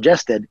is so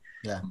congested,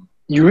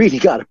 you really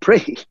gotta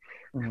pray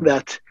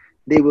that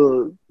they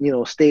will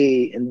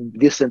stay in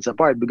distance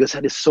apart, because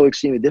that is so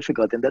extremely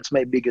difficult, and that's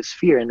my biggest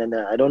fear. And then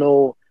I don't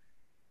know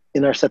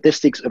in our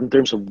statistics in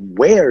terms of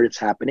where it's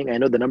happening. I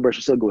know the numbers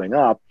are still going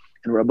up,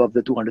 and we're above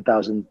the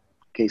 200,000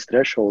 case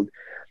threshold.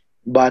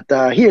 But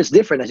here it's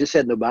different, as you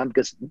said, no ba?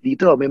 Because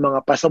dito may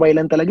mga pasaway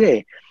lang talaga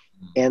eh.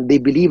 And they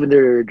believe in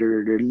their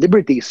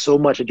liberties so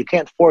much that you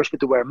can't force me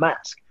to wear a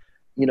mask,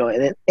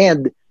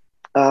 and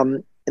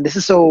this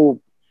is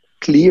so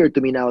clear to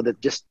me now that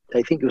just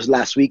I think it was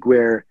last week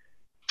where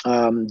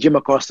Jim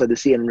Acosta, the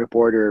CNN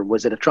reporter,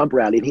 was at a Trump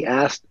rally, and he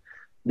asked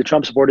the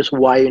Trump supporters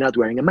why you're not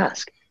wearing a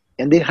mask,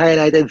 and they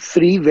highlighted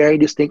three very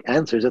distinct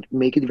answers that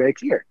make it very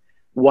clear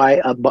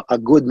why a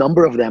good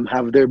number of them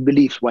have their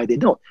beliefs why they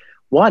don't.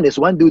 One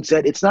dude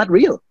said it's not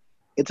real,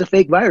 it's a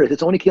fake virus,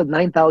 it's only killed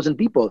 9,000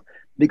 people.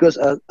 Because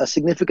a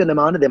significant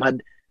amount of them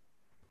had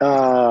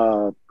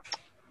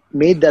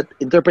made that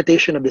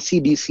interpretation of the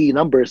CDC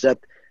numbers that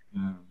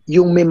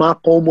yung may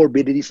mga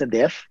comorbidities na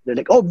death, they're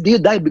like, oh, you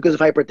died because of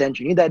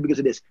hypertension, you died because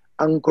of this.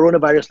 Ang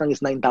coronavirus lang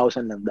is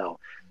 9,000 lang daw.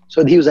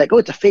 So he was like, oh,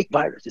 it's a fake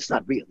virus, it's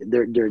not real.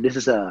 This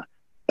is a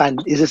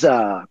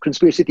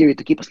conspiracy theory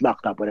to keep us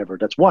locked up, whatever.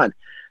 That's one.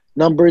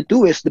 Number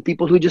two is the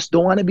people who just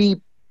don't want to be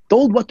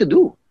told what to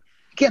do.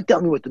 You can't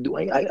tell me what to do.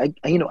 I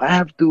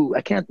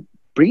can't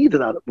breathe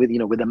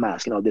with a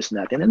mask and all this and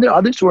that. And then there are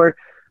others who are,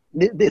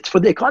 it's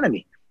for the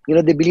economy.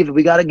 They believe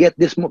we got to get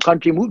this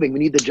country moving. We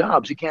need the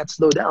jobs. We can't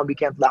slow down. We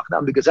can't lock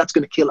down because that's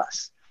going to kill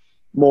us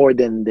more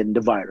than the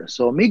virus.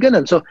 So may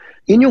ganun. So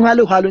yun yung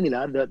halo-halo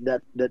nila,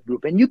 that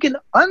group. And you can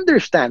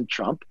understand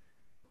Trump,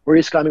 where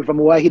he's coming from,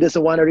 why he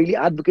doesn't want to really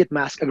advocate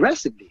mask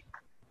aggressively.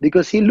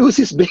 Because he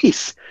loses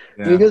base.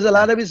 Yeah. Because a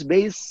lot of his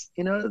base,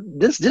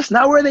 this just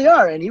not where they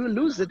are. And he will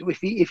lose it if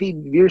he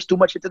veers too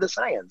much into the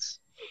science.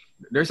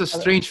 There's a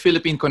strange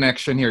Philippine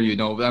connection here,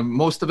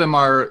 most of them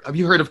are... Have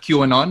you heard of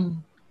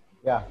QAnon?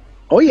 Yeah.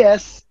 Oh,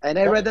 yes. And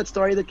I read that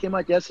story that came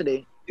out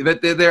yesterday.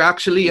 That they're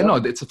actually,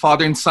 it's a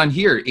father and son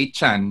here,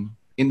 8chan,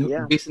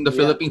 based in the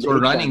Philippines, were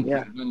running.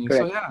 Yeah.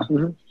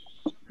 So,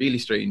 really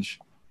strange.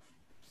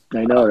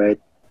 I know, right?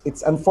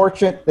 It's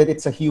unfortunate that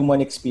it's a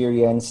human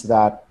experience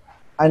that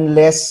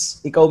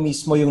unless ikaw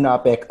mismo yung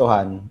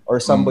naapektuhan or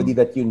somebody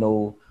that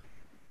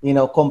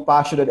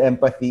compassion and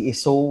empathy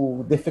is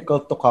so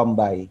difficult to come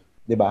by.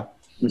 Diba?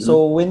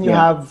 So when you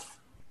have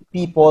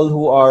people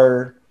who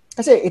are,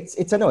 kasi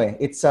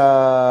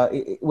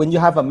when you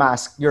have a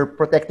mask, you're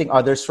protecting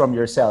others from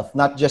yourself,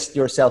 not just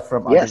yourself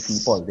from other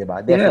people,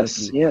 diba?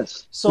 Definitely.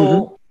 Yes.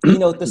 So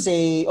to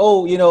say,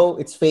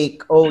 it's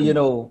fake.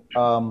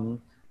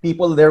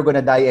 People, they're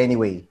gonna die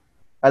anyway.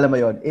 Alam mo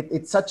yun,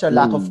 it's such a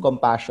lack of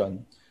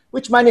compassion,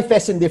 which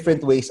manifests in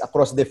different ways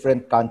across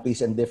different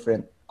countries and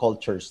different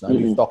cultures.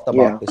 We've talked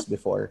about this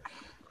before.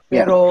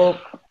 Pero,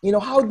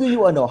 how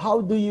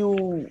do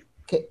you,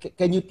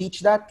 can you teach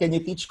that? Can you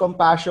teach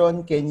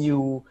compassion?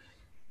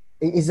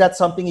 Is that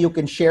something you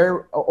can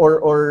share?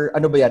 Or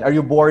ano ba yan? Are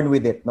you born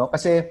with it? No?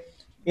 Kasi,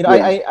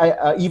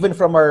 I even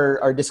from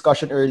our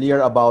discussion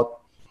earlier about,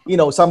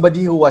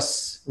 somebody who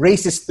was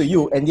racist to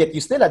you and yet you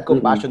still had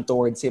compassion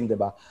towards him,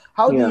 diba?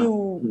 How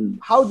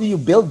do you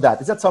build that?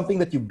 Is that something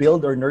that you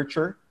build or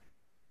nurture?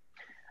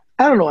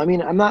 I don't know. I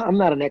mean, I'm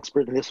not an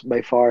expert in this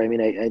by far. I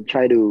mean, I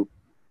try to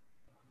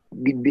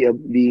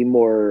be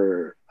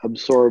more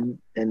absorbed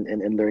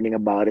and learning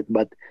about it.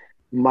 But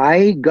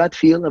my gut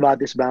feel about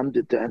this, Bam,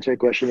 to answer your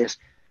question, is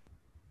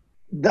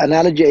the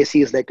analogy I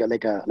see is like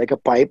a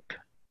pipe.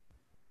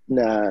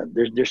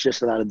 There's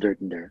just a lot of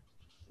dirt in there.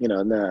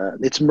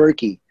 It's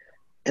murky,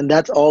 and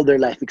that's all their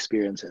life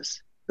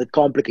experiences that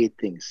complicate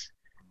things.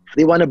 If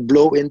they want to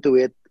blow into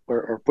it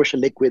or push a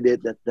liquid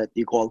it that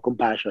you call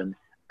compassion,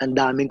 and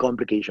daming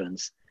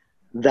complications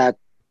that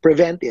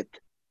prevent it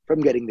from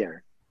getting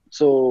there.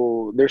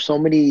 So there's so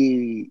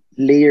many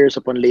layers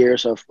upon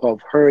layers of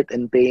hurt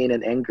and pain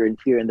and anger and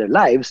fear in their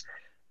lives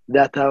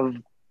that have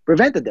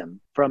prevented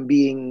them from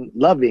being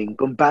loving,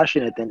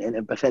 compassionate, and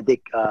empathetic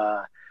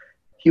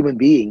human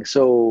beings.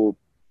 So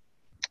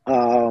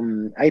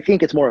I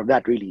think it's more of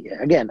that, really.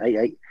 Again,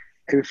 I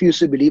refuse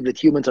to believe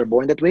that humans are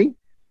born that way.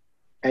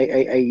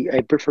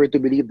 I prefer to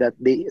believe that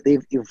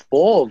they've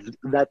evolved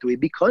that way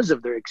because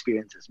of their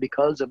experiences,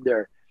 because of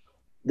their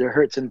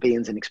hurts and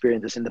pains and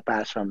experiences in the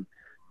past from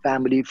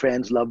family,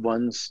 friends, loved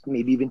ones,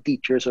 maybe even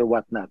teachers or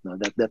whatnot, no,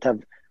 that have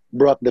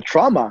brought the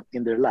trauma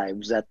in their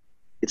lives that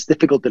it's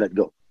difficult to let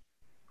go.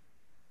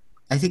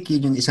 I think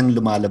yun yung isang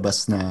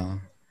lumalabas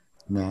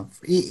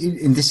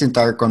in this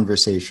entire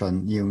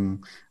conversation,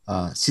 yung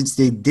since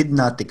they did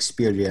not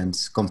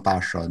experience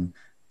compassion,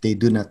 they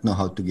do not know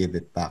how to give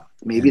it back.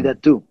 Maybe and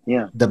that too,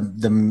 yeah.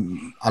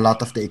 A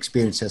lot of the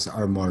experiences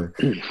are more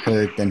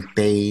hurt and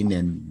pain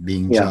and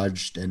being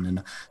judged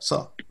and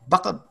so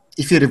baka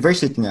if you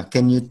reverse it nga,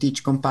 can you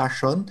teach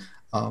compassion?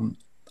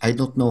 I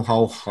don't know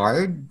how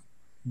hard,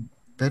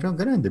 pero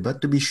ganun, diba?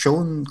 To be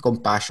shown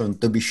compassion,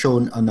 to be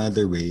shown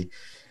another way,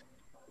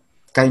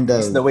 kind of.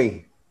 It's the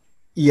way.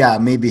 Yeah,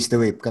 maybe it's the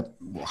way.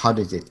 How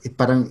does it?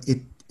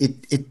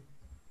 It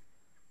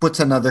puts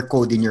another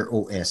code in your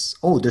OS.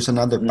 Oh, there's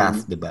another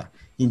path, diba?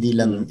 Hindi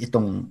lang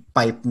itong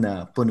pipe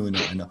na puno ng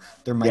ano.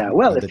 There might be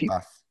another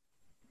path.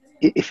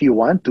 If you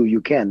want to, you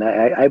can.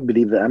 I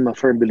believe that I'm a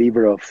firm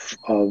believer of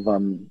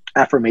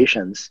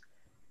affirmations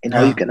and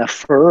how you can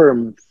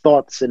affirm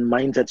thoughts and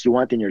mindsets you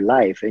want in your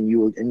life, and you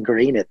will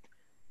ingrain it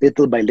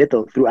little by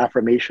little through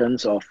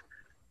affirmations of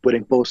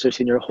putting posters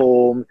in your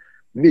home,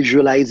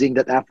 visualizing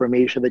that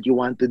affirmation that you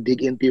want to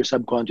dig into your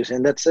subconscious.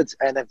 And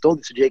and I've told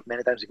this to Jake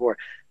many times before.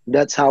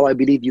 That's how I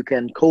believe you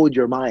can code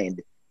your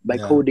mind, by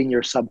coding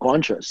your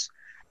subconscious,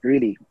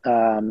 really,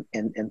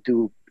 and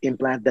to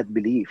implant that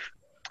belief.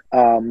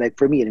 Like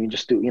for me, I mean,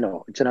 just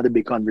to, it's another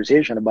big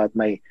conversation about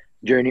my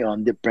journey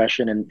on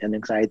depression and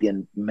anxiety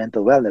and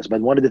mental wellness.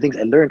 But one of the things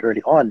I learned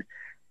early on,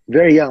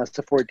 very young, as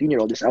a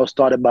 14-year-old, is I was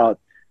taught about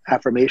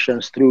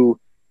affirmations through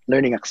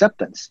learning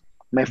acceptance.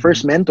 My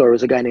first mentor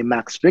was a guy named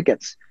Max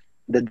Ricketts,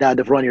 the dad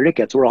of Ronnie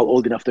Ricketts. We're all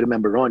old enough to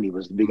remember Ronnie. He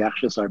was the big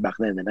action star back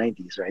then in the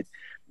 90s, right?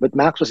 But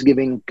Max was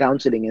giving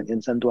counseling in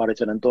Santuario,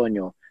 San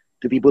Antonio,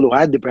 to people who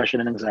had depression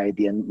and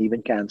anxiety and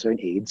even cancer and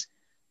AIDS,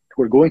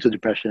 who are going through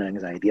depression and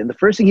anxiety. And the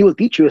first thing he will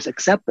teach you is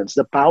acceptance,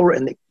 the power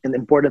and the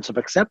importance of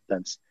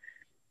acceptance.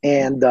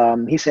 And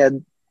he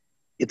said,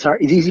 it's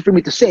easy for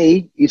me to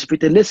say, easy for me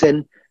to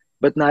listen,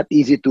 but not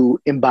easy to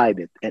imbibe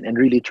it and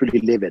really, truly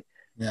live it.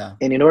 Yeah.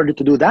 And in order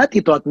to do that, he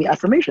taught me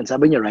affirmations.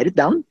 Sabi niya, write it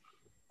down,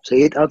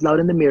 say it out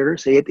loud in the mirror,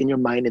 say it in your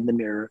mind in the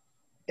mirror,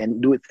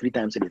 and do it 3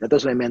 times a day. That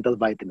was my mental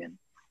vitamin.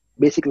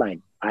 Basic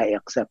line, I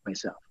accept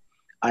myself.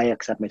 I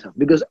accept myself.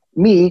 Because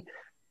me,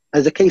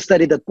 as a case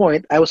study at that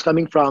point, I was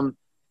coming from,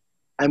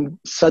 I'm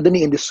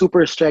suddenly in this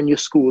super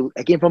strenuous school.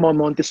 I came from a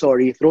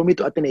Montessori, throw me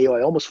to Ateneo,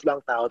 I almost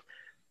flunked out,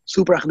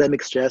 super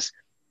academic stress.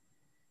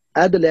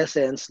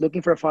 Adolescence,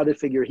 looking for a father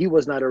figure, he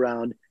was not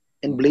around,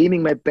 and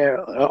blaming my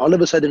parents. All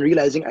of a sudden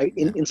realizing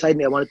inside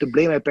me, I wanted to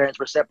blame my parents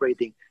for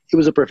separating. It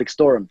was a perfect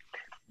storm.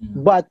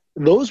 But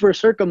those were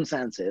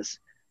circumstances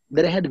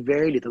that I had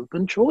very little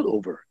control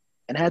over,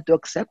 and I had to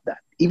accept that.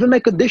 Even my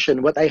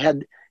condition, what I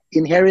had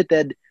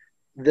inherited,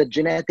 the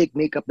genetic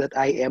makeup that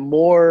I am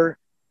more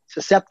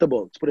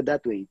susceptible, let's put it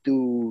that way,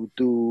 to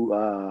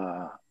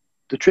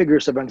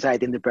triggers of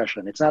anxiety and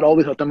depression. It's not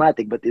always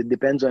automatic, but it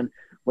depends on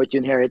what you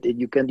inherit.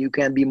 You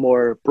can be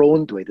more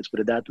prone to it, let's put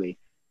it that way.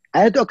 I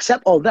had to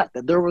accept all that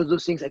there were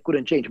those things I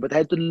couldn't change, but I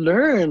had to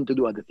learn to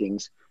do other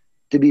things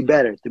to be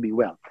better, to be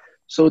well.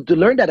 So to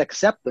learn that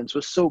acceptance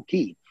was so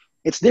key.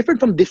 It's different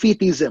from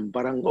defeatism,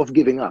 parang of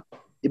giving up.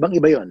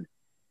 Ibang-iba yun.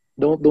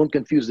 Don't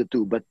confuse the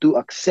two, but to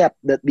accept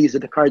that these are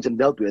the cards I'm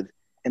dealt with,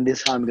 and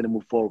this is how I'm going to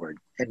move forward.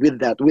 And with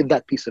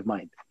that peace of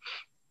mind.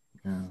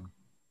 Yeah.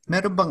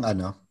 Meron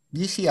bang do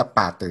you see a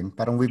pattern?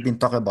 Parang we've been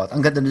talking about,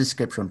 ang ganda ng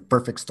description,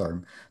 perfect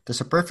storm. There's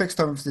a perfect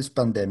storm of this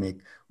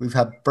pandemic. We've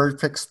had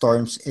perfect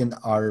storms in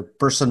our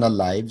personal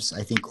lives.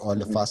 I think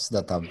all of us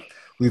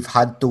we've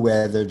had to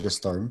weather the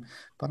storm.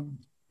 Parang,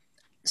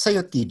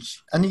 sa'yo, Tej,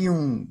 ano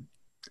yung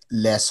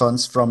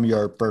lessons from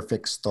your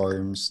perfect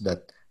storms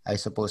that I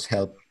suppose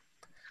help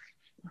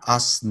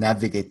us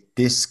navigate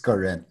this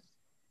current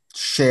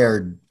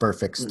shared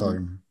perfect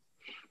storm?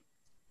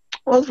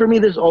 Well, for me,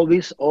 there's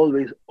always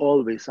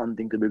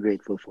something to be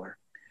grateful for.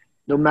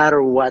 No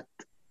matter what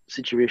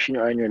situation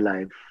you are in your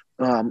life,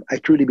 I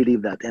truly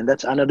believe that. And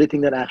that's another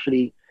thing that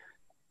actually,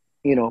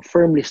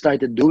 firmly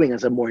started doing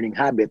as a morning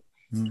habit,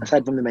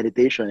 aside from the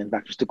meditation. In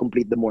fact, just to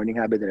complete the morning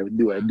habit that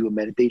I do a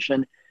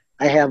meditation.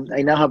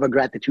 I now have a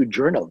gratitude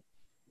journal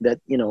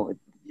that,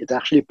 it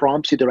actually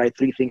prompts you to write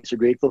 3 things you're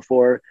grateful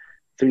for,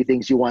 3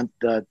 things you want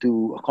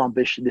to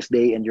accomplish this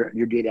day, and your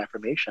daily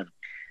affirmation.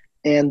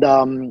 And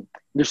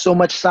there's so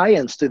much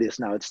science to this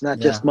now. It's not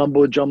just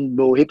mumbo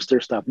jumbo hipster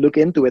stuff. Look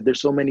into it.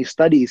 There's so many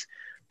studies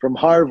from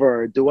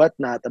Harvard to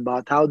whatnot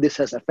about how this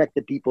has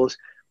affected people's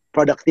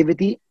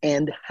productivity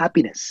and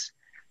happiness.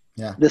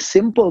 Yeah. The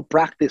simple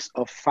practice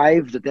of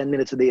 5 to 10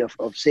 minutes a day of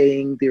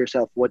saying to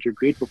yourself what you're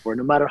grateful for,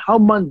 no matter how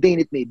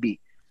mundane it may be.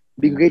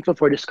 Being grateful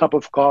for this cup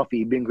of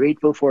coffee, being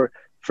grateful for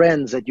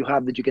friends that you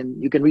have that you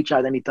can reach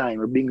out anytime,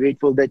 or being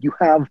grateful that you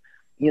have,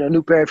 a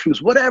new pair of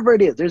shoes, whatever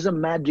it is. There's a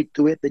magic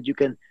to it that you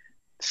can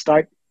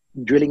start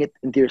drilling it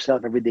into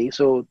yourself every day.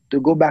 So to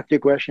go back to your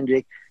question,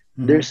 Jake,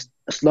 There's,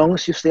 as long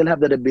as you still have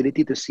that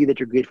ability to see that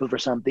you're grateful for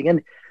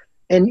something,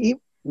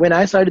 when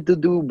I started to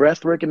do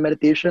breath work and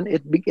meditation,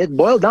 it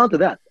boiled down to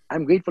that.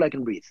 I'm grateful I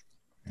can breathe.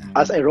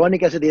 As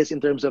ironic as it is,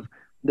 in terms of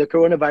the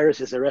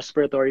coronavirus is a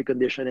respiratory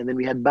condition, and then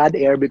we had bad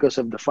air because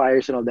of the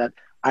fires and all that.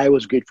 I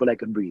was grateful I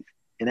could breathe,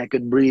 and I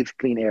could breathe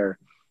clean air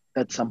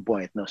at some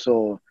point. No,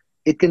 so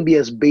it can be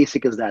as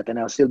basic as that, and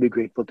I'll still be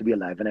grateful to be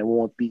alive, and I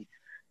won't be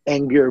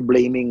angry or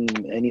blaming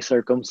any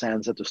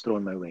circumstance that was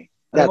thrown my way.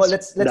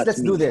 Let's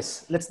do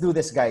this. Let's do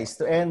this, guys,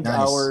 to end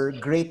our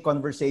great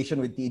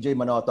conversation with TJ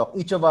Manotoc.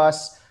 Each of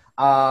us,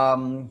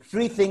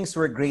 3 things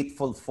we're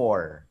grateful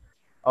for.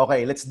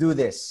 Okay, let's do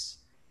this.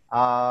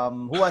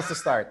 Who wants to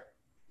start?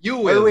 You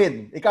will.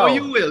 Erwin, ikaw. Oh,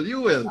 you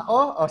will.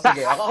 Ako? Oh,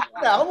 sige.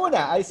 Ako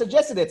muna. I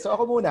suggested it, so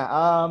ako muna.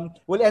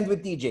 We'll end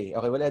with TJ.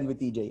 Okay, we'll end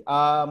with TJ.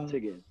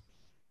 Sige.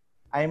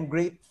 I'm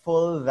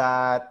grateful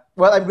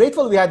I'm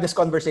grateful we had this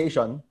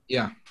conversation.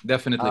 Yeah,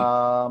 definitely.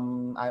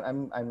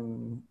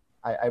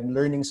 I'm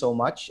learning so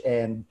much,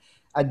 and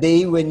a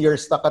day when you're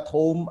stuck at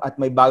home at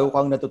may bago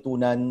kang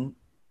natutunan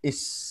is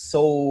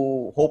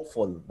so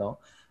hopeful, no?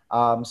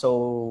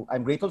 So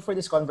I'm grateful for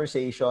this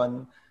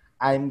conversation.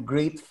 I'm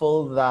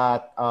grateful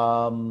that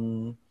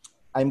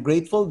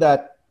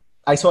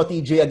I saw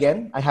TJ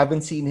again. I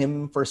haven't seen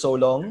him for so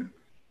long,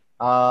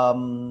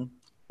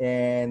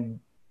 and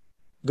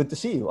good to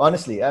see you.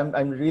 Honestly,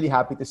 I'm really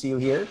happy to see you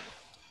here,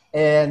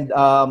 and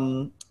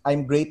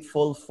I'm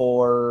grateful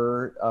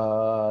for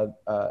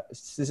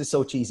this is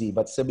so cheesy,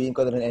 but sabihin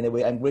ko na rin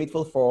anyway. I'm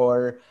grateful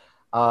for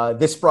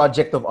this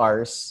project of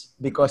ours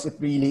because it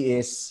really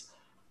is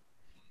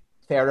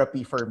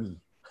therapy for me.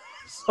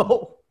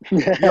 So,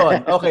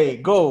 yun. Okay,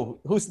 go.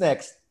 Who's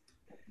next?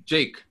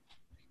 Jake.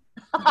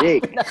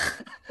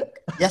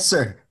 Yes,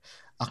 sir.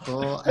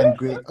 I'm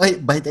great.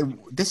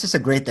 This is a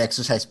great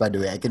exercise, by the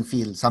way. I can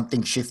feel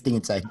something shifting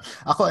inside.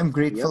 I'm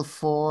grateful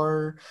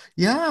for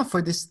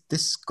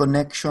this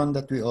connection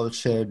that we all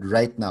shared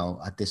right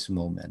now at this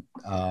moment.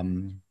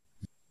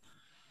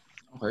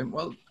 Okay,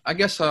 well, I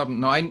guess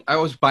no, I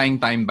was buying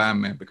time,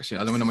 Bam, because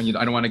alam mo naman yun,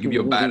 I don't want to give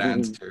you a bad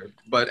answer,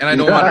 and I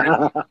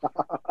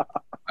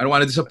don't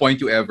want to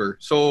disappoint you ever.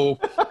 So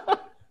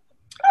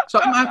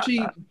I'm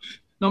actually.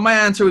 No, my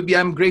answer would be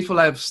I'm grateful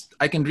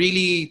I can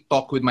really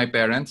talk with my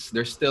parents.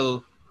 They're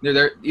both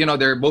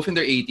in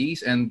their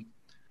 80s, and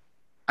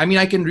I mean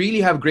I can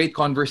really have great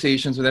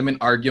conversations with them in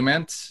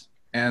arguments.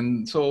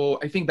 And so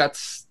I think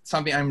that's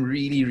something I'm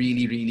really,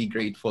 really, really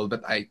grateful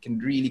that I can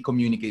really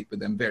communicate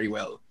with them very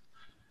well.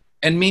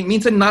 And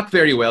minsan not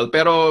very well,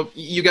 pero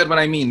you get what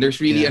I mean.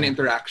 There's really an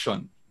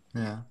interaction.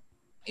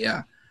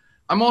 Yeah.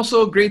 I'm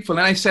also grateful,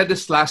 and I said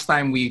this last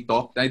time we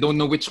talked. I don't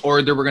know which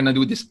order we're gonna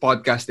do this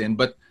podcast in,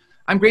 but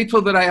I'm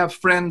grateful that I have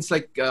friends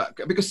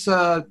because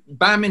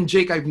Bam and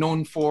Jake I've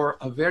known for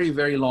a very,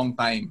 very long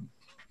time.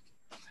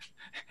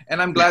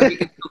 And I'm glad we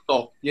can still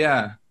talk.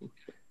 Yeah.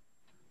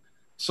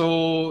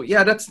 So,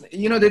 yeah,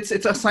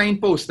 it's a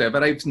signpost there.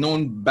 But I've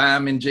known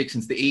Bam and Jake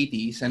since the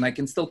 80s, and I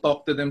can still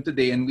talk to them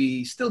today, and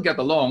we still get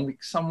along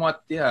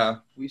somewhat.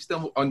 Yeah, we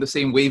still on the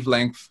same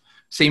wavelength,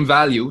 same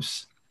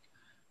values.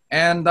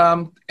 And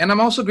I'm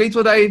also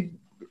grateful that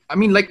I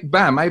mean, like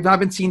Bam, I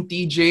haven't seen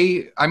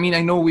TJ. I mean,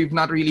 I know we've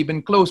not really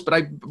been close, but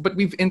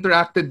we've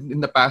interacted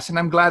in the past, and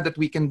I'm glad that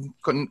we can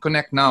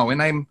connect now.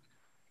 When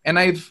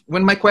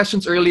my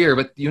questions earlier,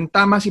 but yung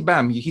tama si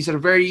Bam, you're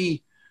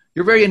very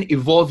an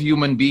evolved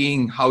human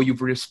being, how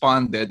you've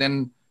responded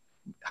and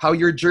how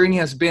your journey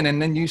has been.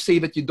 And then you say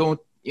that you don't,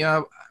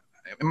 am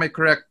I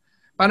correct?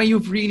 Parang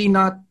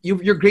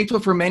you're grateful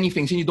for many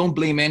things and you don't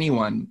blame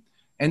anyone.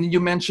 And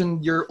you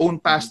mentioned your own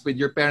past with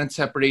your parents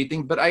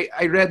separating. But I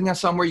read nga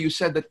somewhere you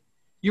said that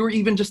you were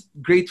even just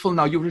grateful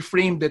now. You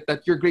reframed it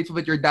that you're grateful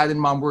that your dad and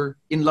mom were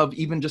in love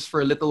even just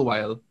for a little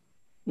while.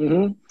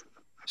 Mm-hmm.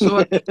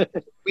 So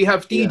we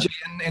have TJ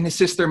and his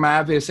sister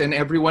Mavis and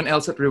everyone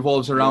else that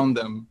revolves around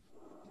them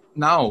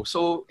now.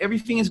 So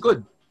everything is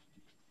good.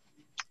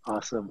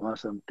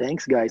 Awesome.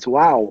 Thanks, guys.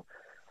 Wow.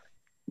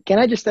 Can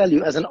I just tell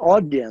you, as an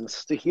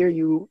audience, to hear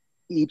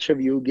each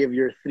of you give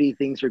your 3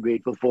 things you're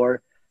grateful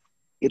for,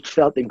 it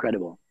felt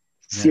incredible.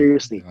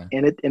 Seriously.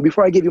 And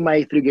before I give you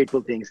my 3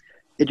 grateful things,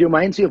 it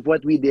reminds me of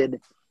what we did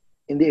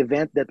in the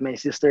event that my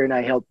sister and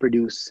I helped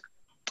produce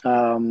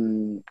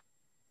almost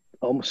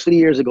 3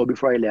 years ago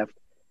before I left,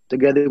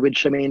 together with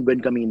Charmaine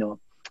Buencamino.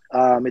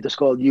 It was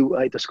called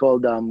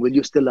Will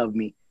You Still Love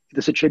Me? It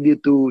was a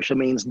tribute to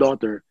Charmaine's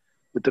daughter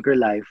who took her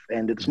life.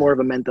 And it's more of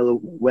a mental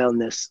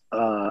wellness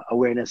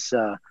awareness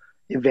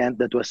event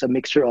that was a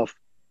mixture of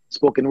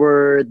spoken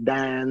word,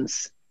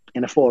 dance,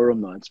 in a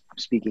forum,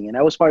 speaking. And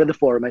I was part of the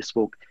forum. I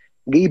spoke.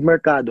 Gabe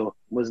Mercado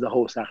was the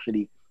host,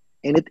 actually.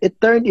 And it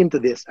turned into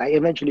this. I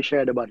eventually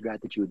shared about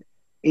gratitude.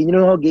 And you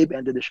know how Gabe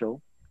ended the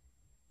show?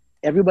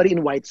 Everybody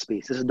in white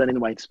space. This is done in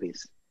white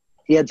space.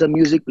 He had some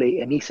music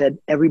play and he said,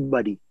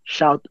 everybody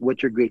shout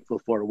what you're grateful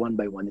for one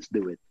by one. Let's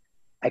do it.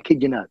 I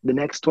kid you not. The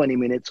next 20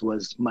 minutes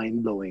was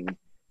mind-blowing.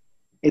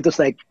 It was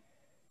like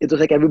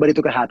everybody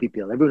took a happy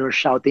pill. Everyone was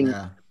shouting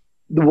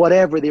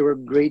whatever they were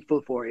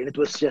grateful for. And it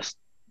was just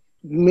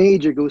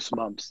major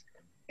goosebumps.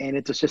 and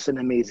it was just an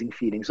amazing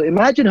feeling. So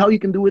imagine how you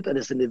can do it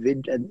as an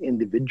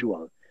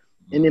individual,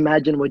 and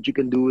imagine what you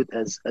can do it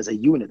as a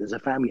unit, as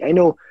a family. I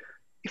know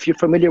if you're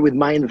familiar with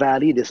Mind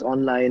Valley, this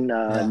online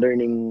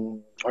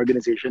learning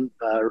organization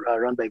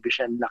run by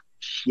Vishen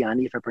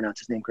Lakshiani, if I pronounce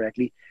his name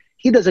correctly,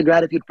 he does a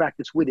gratitude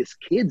practice with his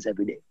kids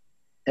every day,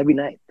 every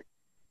night.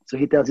 So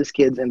he tells his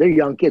kids, and they're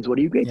young kids, what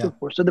are you grateful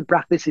for? So the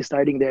practice is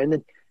starting there.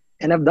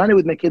 And I've done it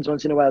with my kids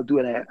once in a while too,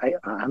 and I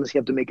honestly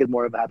have to make it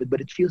more of a habit, but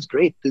it feels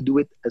great to do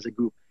it as a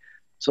group.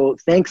 So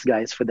thanks,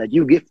 guys, for that.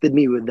 You gifted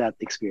me with that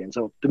experience.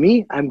 So to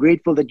me, I'm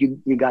grateful that you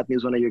got me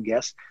as one of your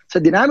guests. Sa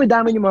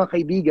dinami-dami yung mga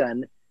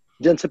kaibigan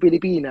dyan sa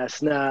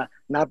Pilipinas na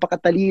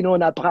napakatalino,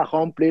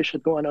 napaka-accomplished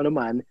at kung ano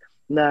man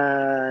na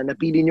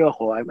napili nyo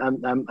ako,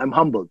 I'm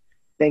humbled.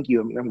 Thank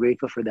you. I'm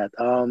grateful for that.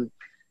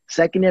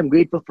 Secondly, I'm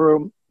grateful for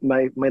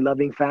my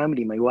loving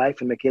family, my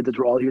wife and my kids, that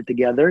we're all here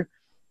together.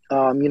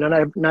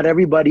 Not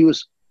everybody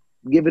who's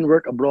given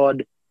work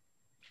abroad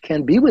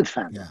can be with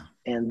family. Yeah.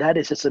 And that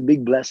is just a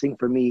big blessing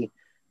for me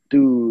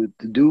to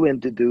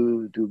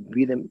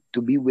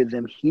be with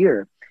them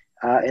here.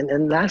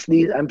 And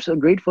lastly, I'm so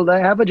grateful that I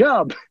have a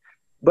job.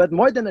 But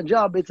more than a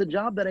job, it's a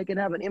job that I can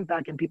have an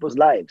impact in people's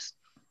lives.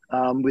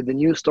 With the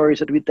news stories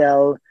that we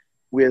tell,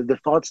 with the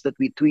thoughts that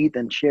we tweet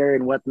and share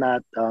and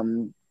whatnot,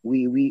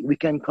 we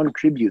can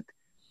contribute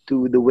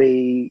to the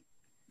way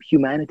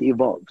humanity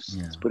evolves.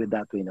 Yeah. Let's put it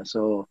that way.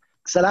 So,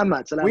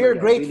 salamat. We are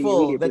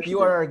grateful really that you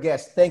are our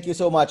guest. Thank you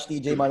so much,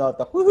 TJ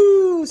Manotoc.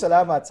 Woohoo!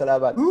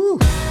 Salamat. Woo!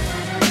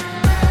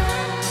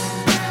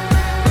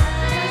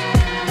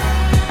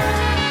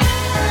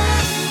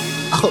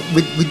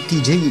 With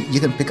TJ, you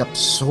can pick up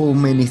so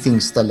many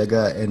things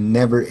talaga, and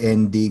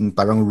never-ending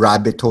parang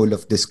rabbit hole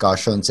of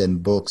discussions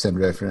and books and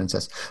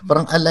references.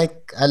 Parang I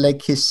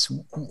like his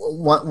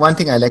one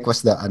thing I like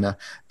was the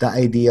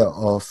idea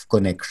of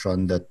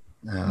connection, that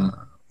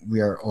we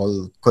are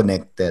all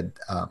connected.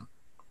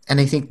 And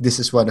I think this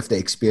is one of the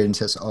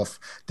experiences of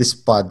this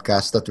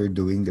podcast that we're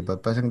doing,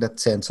 diba? Parang that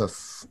sense of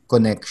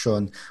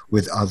connection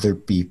with other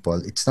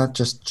people. It's not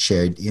just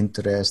shared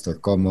interest or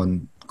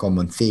common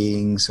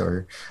things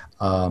or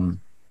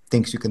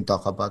things you can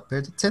talk about,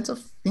 but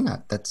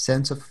that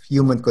sense of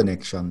human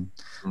connection,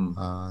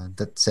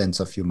 that sense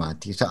of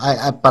humanity. So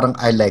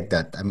I like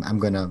that. I'm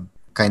gonna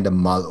kind of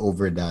mull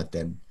over that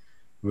and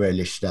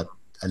relish that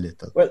a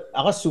little. Well,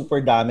 ako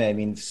super dami. I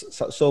mean,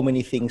 so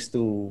many things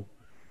to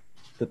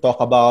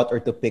talk about or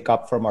to pick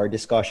up from our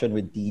discussion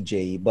with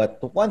TJ. But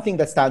one thing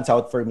that stands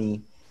out for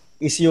me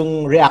is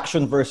yung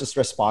reaction versus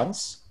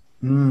response.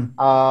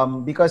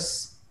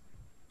 Because,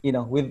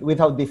 with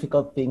how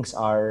difficult things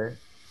are,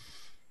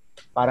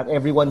 parang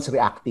everyone's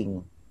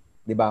reacting.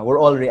 Diba? We're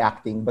all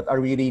reacting, but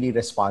are we really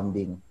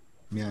responding?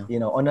 Yeah.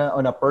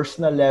 On a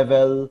personal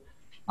level,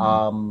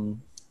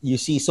 you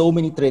see so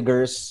many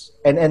triggers.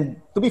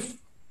 And to be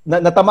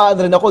natamaan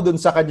rin ako dun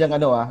sa kanyang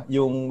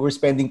yung we're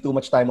spending too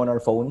much time on our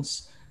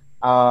phones.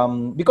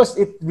 Because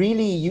it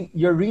really,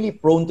 you're really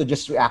prone to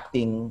just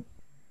reacting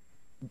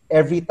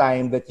every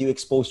time that you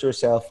expose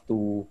yourself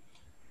to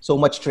so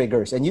much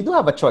triggers. And you do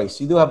have a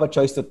choice. You do have a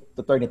choice to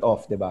turn it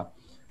off, diba?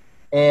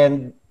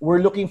 And we're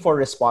looking for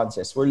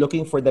responses. We're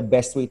looking for the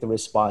best way to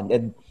respond.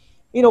 And,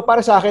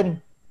 para sa akin,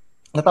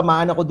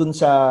 natamaan ako dun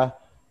sa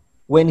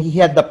when he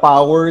had the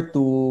power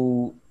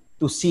to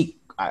seek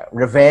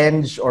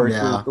revenge or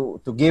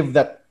to give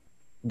that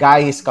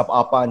guy his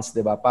kapapans,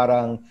 diba?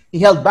 Parang he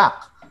held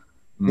back.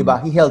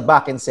 Diba? He held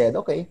back and said,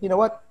 okay, you know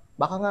what?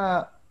 Baka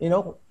nga,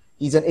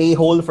 he's an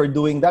a-hole for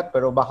doing that,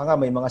 pero baka nga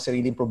may mga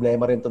sariling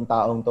problema rin tong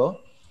taong to.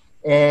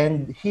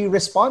 And he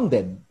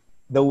responded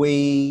the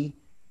way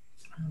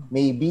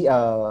maybe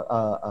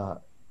a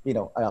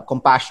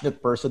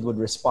compassionate person would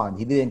respond.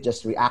 He didn't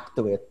just react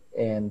to it.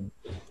 And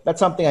that's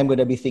something I'm going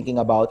to be thinking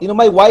about.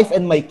 My wife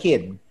and my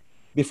kid,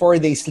 before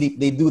they sleep,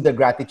 they do the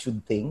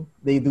gratitude thing.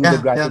 They do the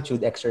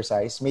gratitude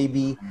exercise.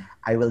 Maybe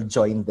I will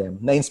join them.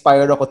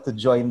 Na-inspire ako to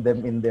join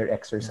them in their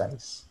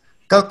exercise.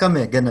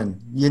 Kami, ganun.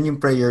 Yun yung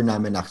prayer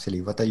namin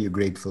actually. What are you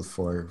grateful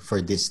for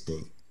this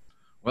day?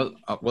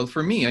 Well,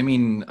 for me, I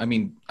mean,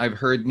 I've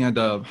heard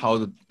how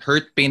the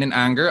hurt, pain, and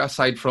anger,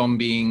 aside from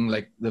being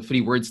like the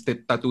 3 words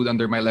tattooed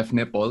under my left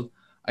nipple.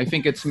 I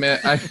think it's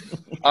but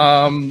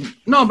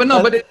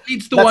it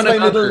leads to one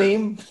another.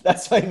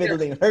 That's my middle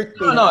name. Hurt,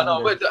 pain,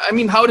 no. But I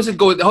mean, how does it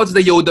go? How does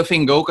the Yoda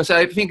thing go? Because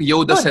I think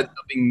Yoda said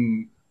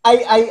something.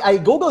 I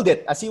googled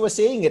it as he was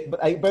saying it, but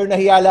pero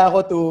nahiyala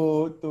ako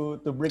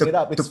to bring it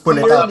up. It's to pull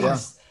it up. Yeah.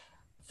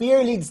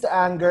 Fear leads to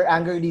anger.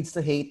 Anger leads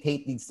to hate.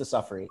 Hate leads to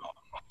suffering.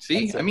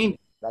 See,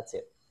 that's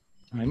it.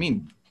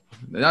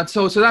 That's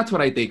so that's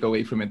what I take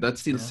away from it. That's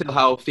still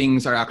how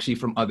things are actually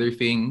from other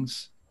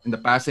things in the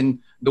past. And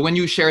when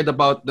you shared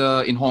about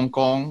in Hong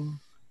Kong,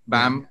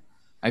 Bam,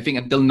 I think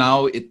until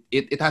now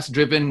it has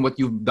driven what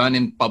you've done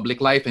in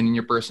public life and in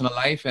your personal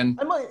life. And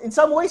in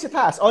some ways it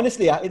has.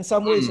 Honestly, in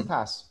some ways it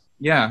has.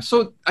 Yeah.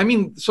 So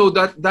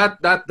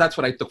that's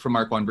what I took from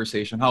our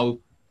conversation. How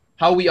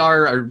we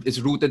are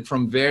is rooted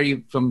from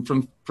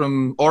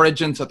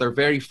origins that are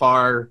very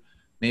far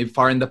maybe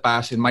far in the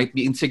past. It might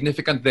be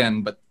insignificant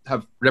then, but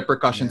have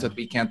repercussions that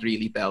we can't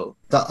really tell.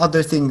 The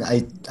other thing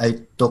I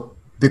took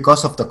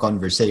because of the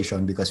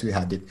conversation, because we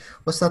had it,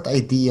 was that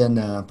idea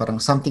na parang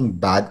something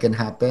bad can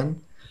happen,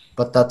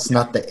 but that's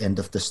not the end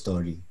of the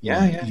story.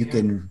 You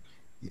can,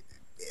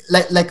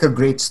 like a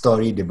great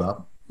story, di ba?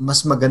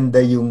 Mas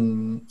maganda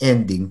yung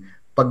ending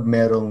pag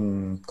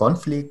merong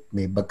conflict,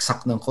 may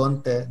bagsak ng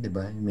konti, di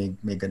ba? May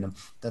ganun.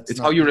 It's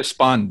how you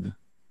respond.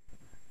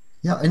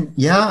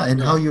 And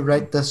how you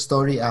write the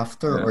story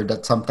after, or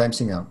that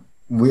sometimes,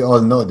 we all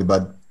know,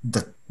 diba,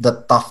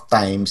 the tough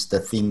times, the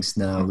things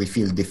na we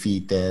feel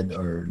defeated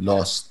or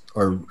lost,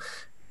 or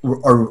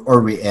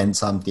we end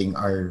something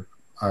are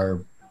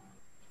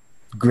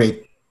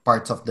great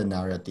parts of the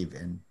narrative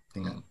and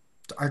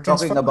are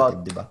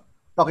transformative, diba?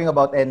 Talking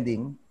about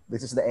ending,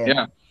 this is the end.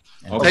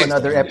 Of Okay.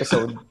 another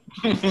episode.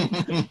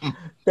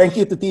 Thank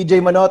you to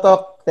TJ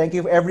Manotoc. Thank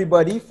you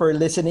everybody for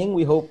listening.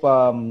 We hope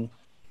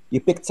you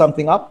picked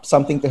something up,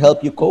 something to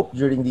help you cope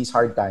during these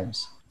hard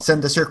times.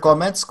 Send us your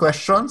comments,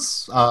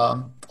 questions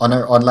on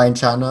our online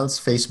channels.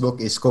 Facebook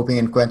is Coping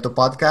and Cuento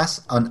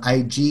Podcast. On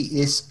IG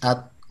is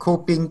at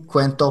Coping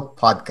Cuento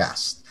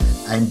Podcast.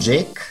 I'm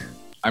Jake.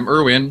 I'm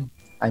Erwin.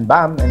 I'm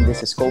Bam, and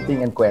this is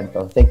Coping and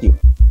Cuento. Thank you.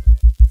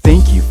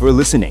 Thank you for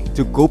listening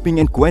to Coping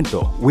and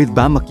Cuento with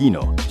Bam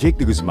Aquino, Jake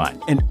de Guzman,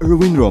 and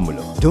Erwin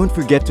Romulo. Don't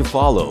forget to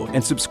follow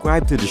and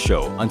subscribe to the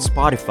show on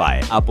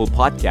Spotify, Apple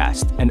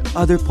Podcast, and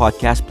other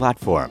podcast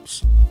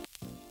platforms.